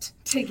planet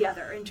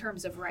together in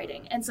terms of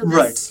writing. And so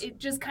this, it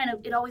just kind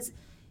of, it always,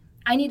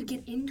 I need to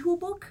get into a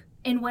book.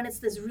 And when it's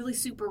this really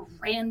super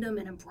random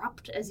and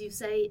abrupt, as you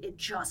say, it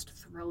just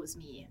throws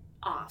me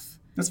off.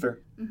 That's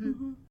fair.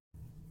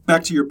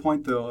 Back to your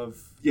point, though,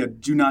 of,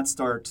 do not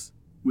start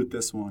with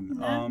this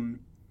one.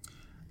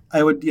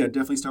 I would,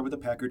 definitely start with the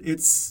Packard.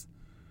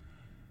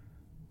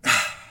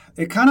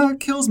 It kind of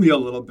kills me a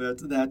little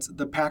bit that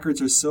the Packards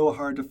are so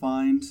hard to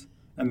find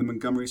and the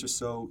Montgomerys are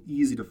so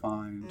easy to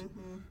find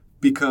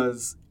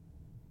because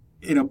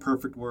in a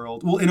perfect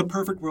world,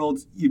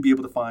 you'd be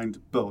able to find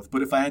both.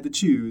 But if I had to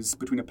choose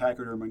between a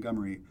Packard or a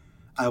Montgomery,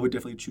 I would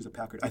definitely choose a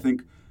Packard. I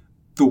think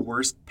the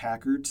worst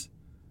Packard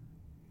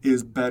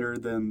is better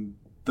than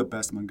the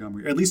best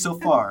Montgomery, at least so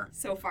far.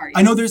 So far, yes.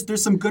 I know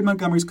there's some good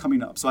Montgomerys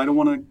coming up, so I don't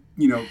want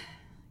to,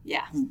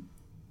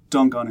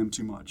 dunk on him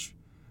too much.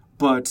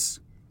 But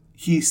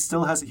he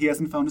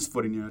hasn't found his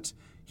footing yet.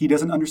 He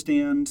doesn't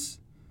understand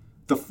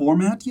the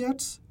format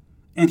yet,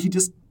 and he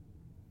just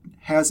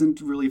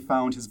hasn't really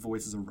found his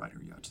voice as a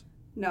writer yet.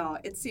 No,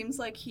 it seems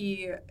like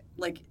he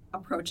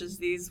approaches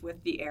these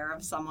with the air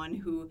of someone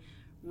who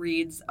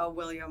reads a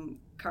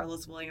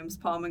Carlos Williams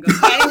poem and goes,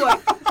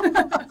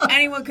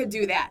 anyone could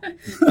do that.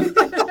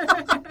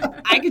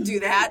 I could do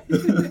that.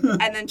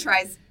 And then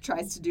tries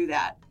to do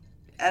that.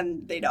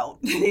 And they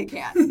don't. They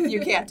can't.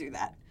 You can't do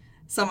that.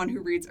 Someone who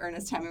reads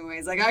Ernest Hemingway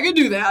is like, I could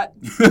do that.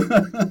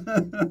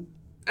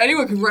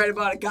 Anyone could write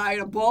about a guy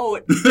in a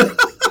boat.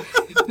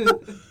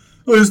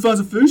 Oh, he just finds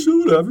a fish or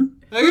whatever.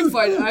 I do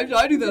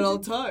that all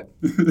the time.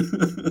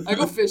 I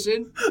go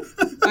fishing.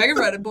 I can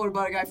write a boat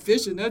about a guy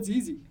fishing. That's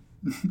easy.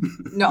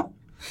 No.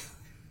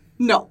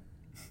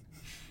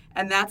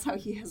 And that's how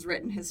he has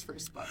written his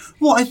first books.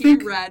 Well, He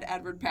read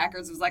Edward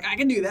Packard's and was like, I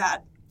can do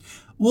that.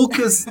 Well,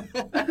 because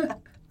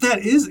that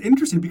is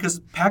interesting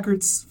because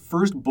Packard's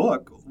first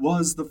book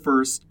was the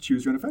first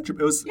Choose Your Own Adventure.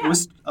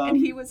 And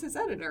he was his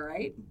editor,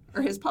 right?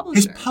 Or his publisher.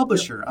 His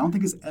publisher. I don't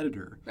think his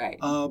editor. Right.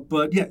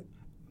 But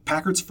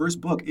Packard's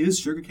first book is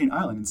Sugarcane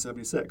Island in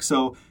 1976.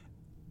 So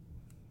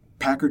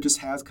Packard just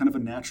has kind of a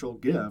natural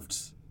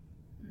gift,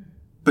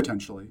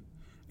 potentially.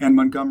 And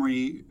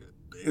Montgomery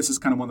is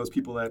just kind of one of those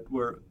people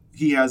where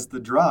he has the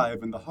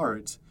drive and the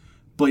heart,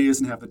 but he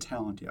doesn't have the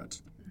talent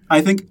yet.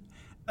 I think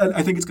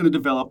it's going to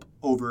develop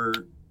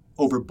over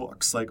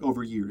books, like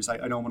over years.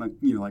 I don't want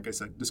to, like I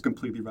said, just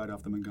completely write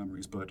off the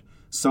Montgomerys, but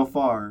so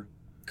far...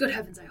 Good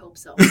heavens, I hope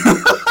so.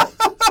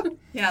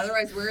 Yeah,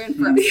 otherwise we're in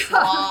for a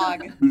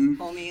slog,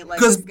 homie.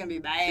 This is going to be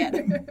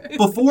bad.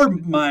 Before,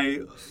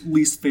 my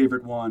least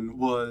favorite one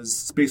was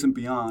Space and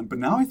Beyond, but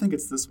now I think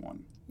it's this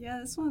one. Yeah,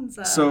 this one's...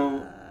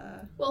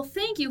 Well,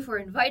 thank you for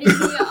inviting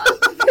me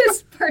on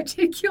this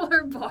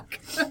particular book.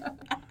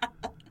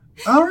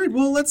 All right,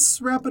 well,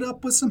 let's wrap it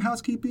up with some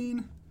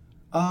housekeeping.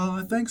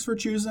 Thanks for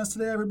choosing us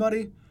today,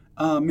 everybody.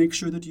 Make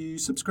sure that you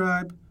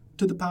subscribe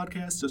to the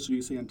podcast just so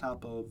you stay on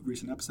top of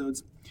recent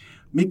episodes.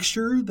 Make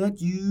sure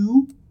that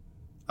you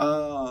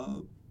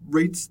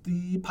rate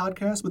the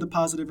podcast with a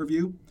positive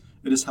review.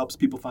 It just helps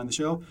people find the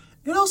show.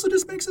 It also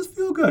just makes us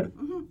feel good.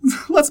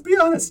 Let's be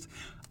honest.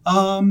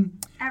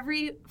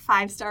 Every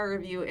 5-star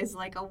review is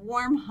like a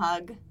warm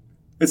hug.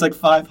 It's like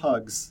 5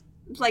 hugs.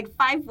 It's like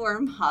 5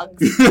 warm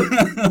hugs.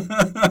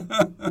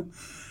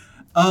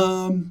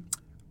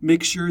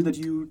 Make sure that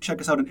you check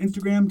us out on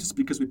Instagram just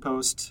because we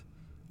post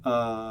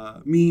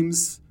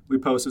memes. We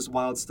post this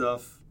wild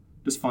stuff,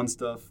 just fun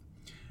stuff.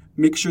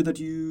 Make sure that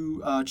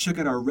you check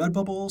out our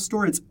Redbubble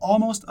store. It's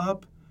almost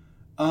up.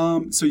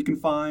 So you can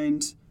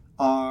find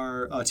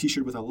our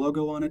T-shirt with our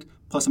logo on it,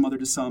 plus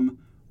some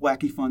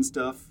wacky fun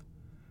stuff.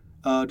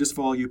 Just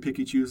for all you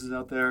picky choosers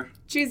out there.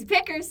 Choosy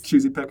pickers.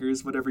 Choosy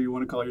pickers, whatever you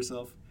want to call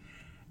yourself.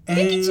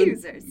 Picky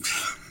choosers.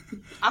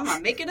 I'm going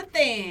to make it a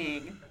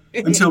thing.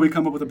 Until we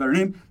come up with a better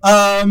name.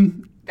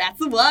 That's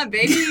the one,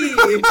 baby.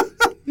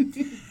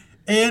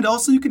 And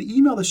also you can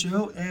email the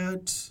show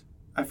at,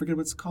 I forget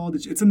what it's called.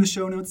 It's in the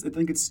show notes. I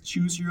think it's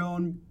Choose Your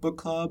Own Book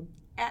Club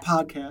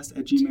podcast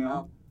at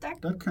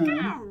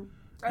gmail.com.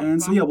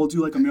 And so, yeah, we'll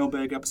do like a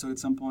mailbag episode at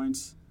some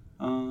point.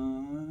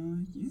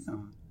 Yeah.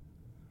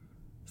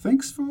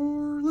 Thanks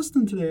for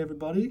listening today,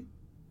 everybody.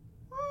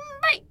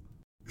 Bye.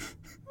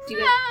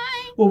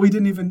 Well, we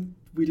didn't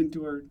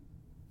do our...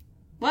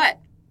 What?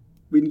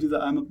 We didn't do the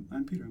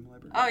I'm Peter, I'm a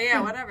librarian. Oh,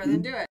 yeah, whatever.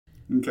 Then do it.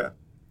 Okay.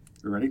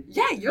 You ready?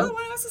 Yeah, you're the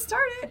one who has to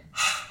start it.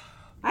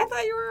 I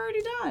thought you were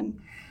already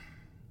done.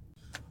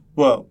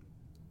 Whoa.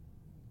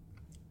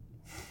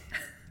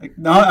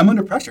 No, I'm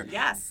under pressure.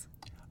 Yes.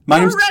 My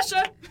name's...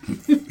 Russia.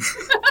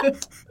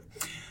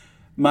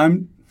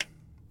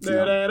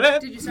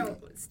 Did you say?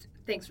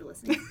 Thanks for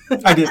listening.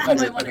 I did. I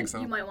think so.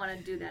 You might want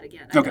to do that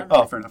again. Okay.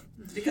 Oh, fair enough.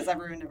 Because I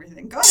ruined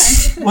everything. Go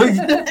ahead. Well,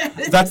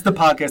 that's the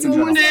podcast in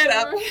general. It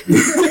up.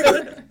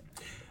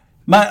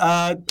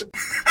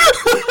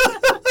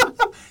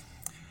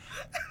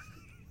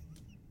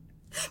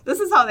 This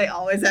is how they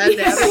always end.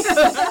 This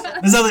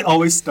is how they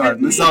always start.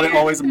 And this is how they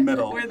always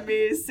middle. With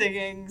me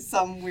singing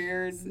some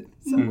weird.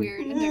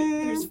 And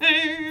there's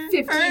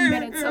 15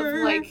 minutes of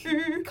like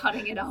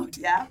cutting it out.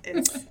 Yeah,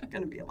 it's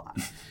gonna be a lot.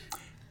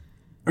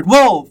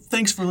 Well,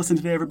 thanks for listening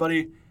today,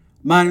 everybody.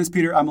 My name is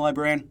Peter. I'm a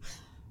librarian.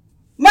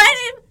 My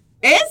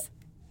name is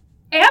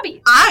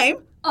Abby. I'm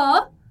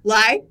a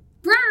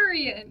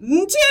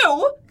librarian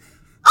too.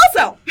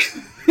 Also.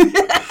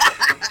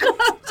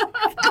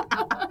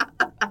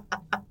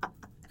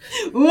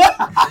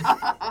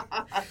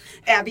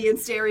 Abby in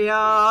stereo.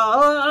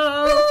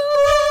 All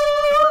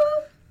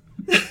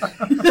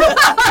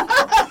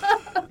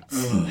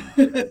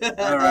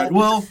right.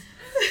 Well,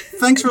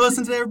 thanks for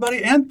listening today,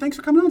 everybody, and thanks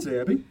for coming on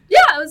today, Abby. Yeah,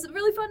 it was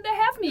really fun to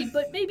have me,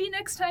 but maybe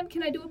next time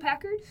can I do a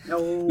Packard?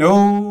 No.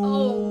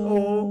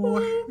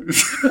 Oh.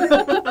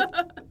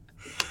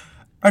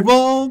 All right,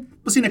 well,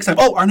 we'll see you next time.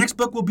 Oh, our next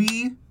book will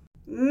be...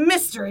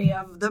 Mystery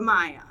of the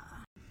Maya.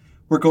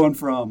 We're going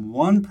from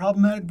one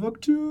problematic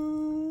book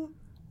to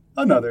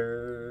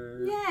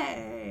another.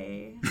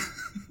 Yay.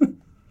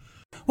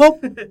 Well,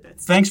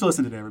 thanks for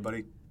listening today,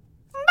 everybody.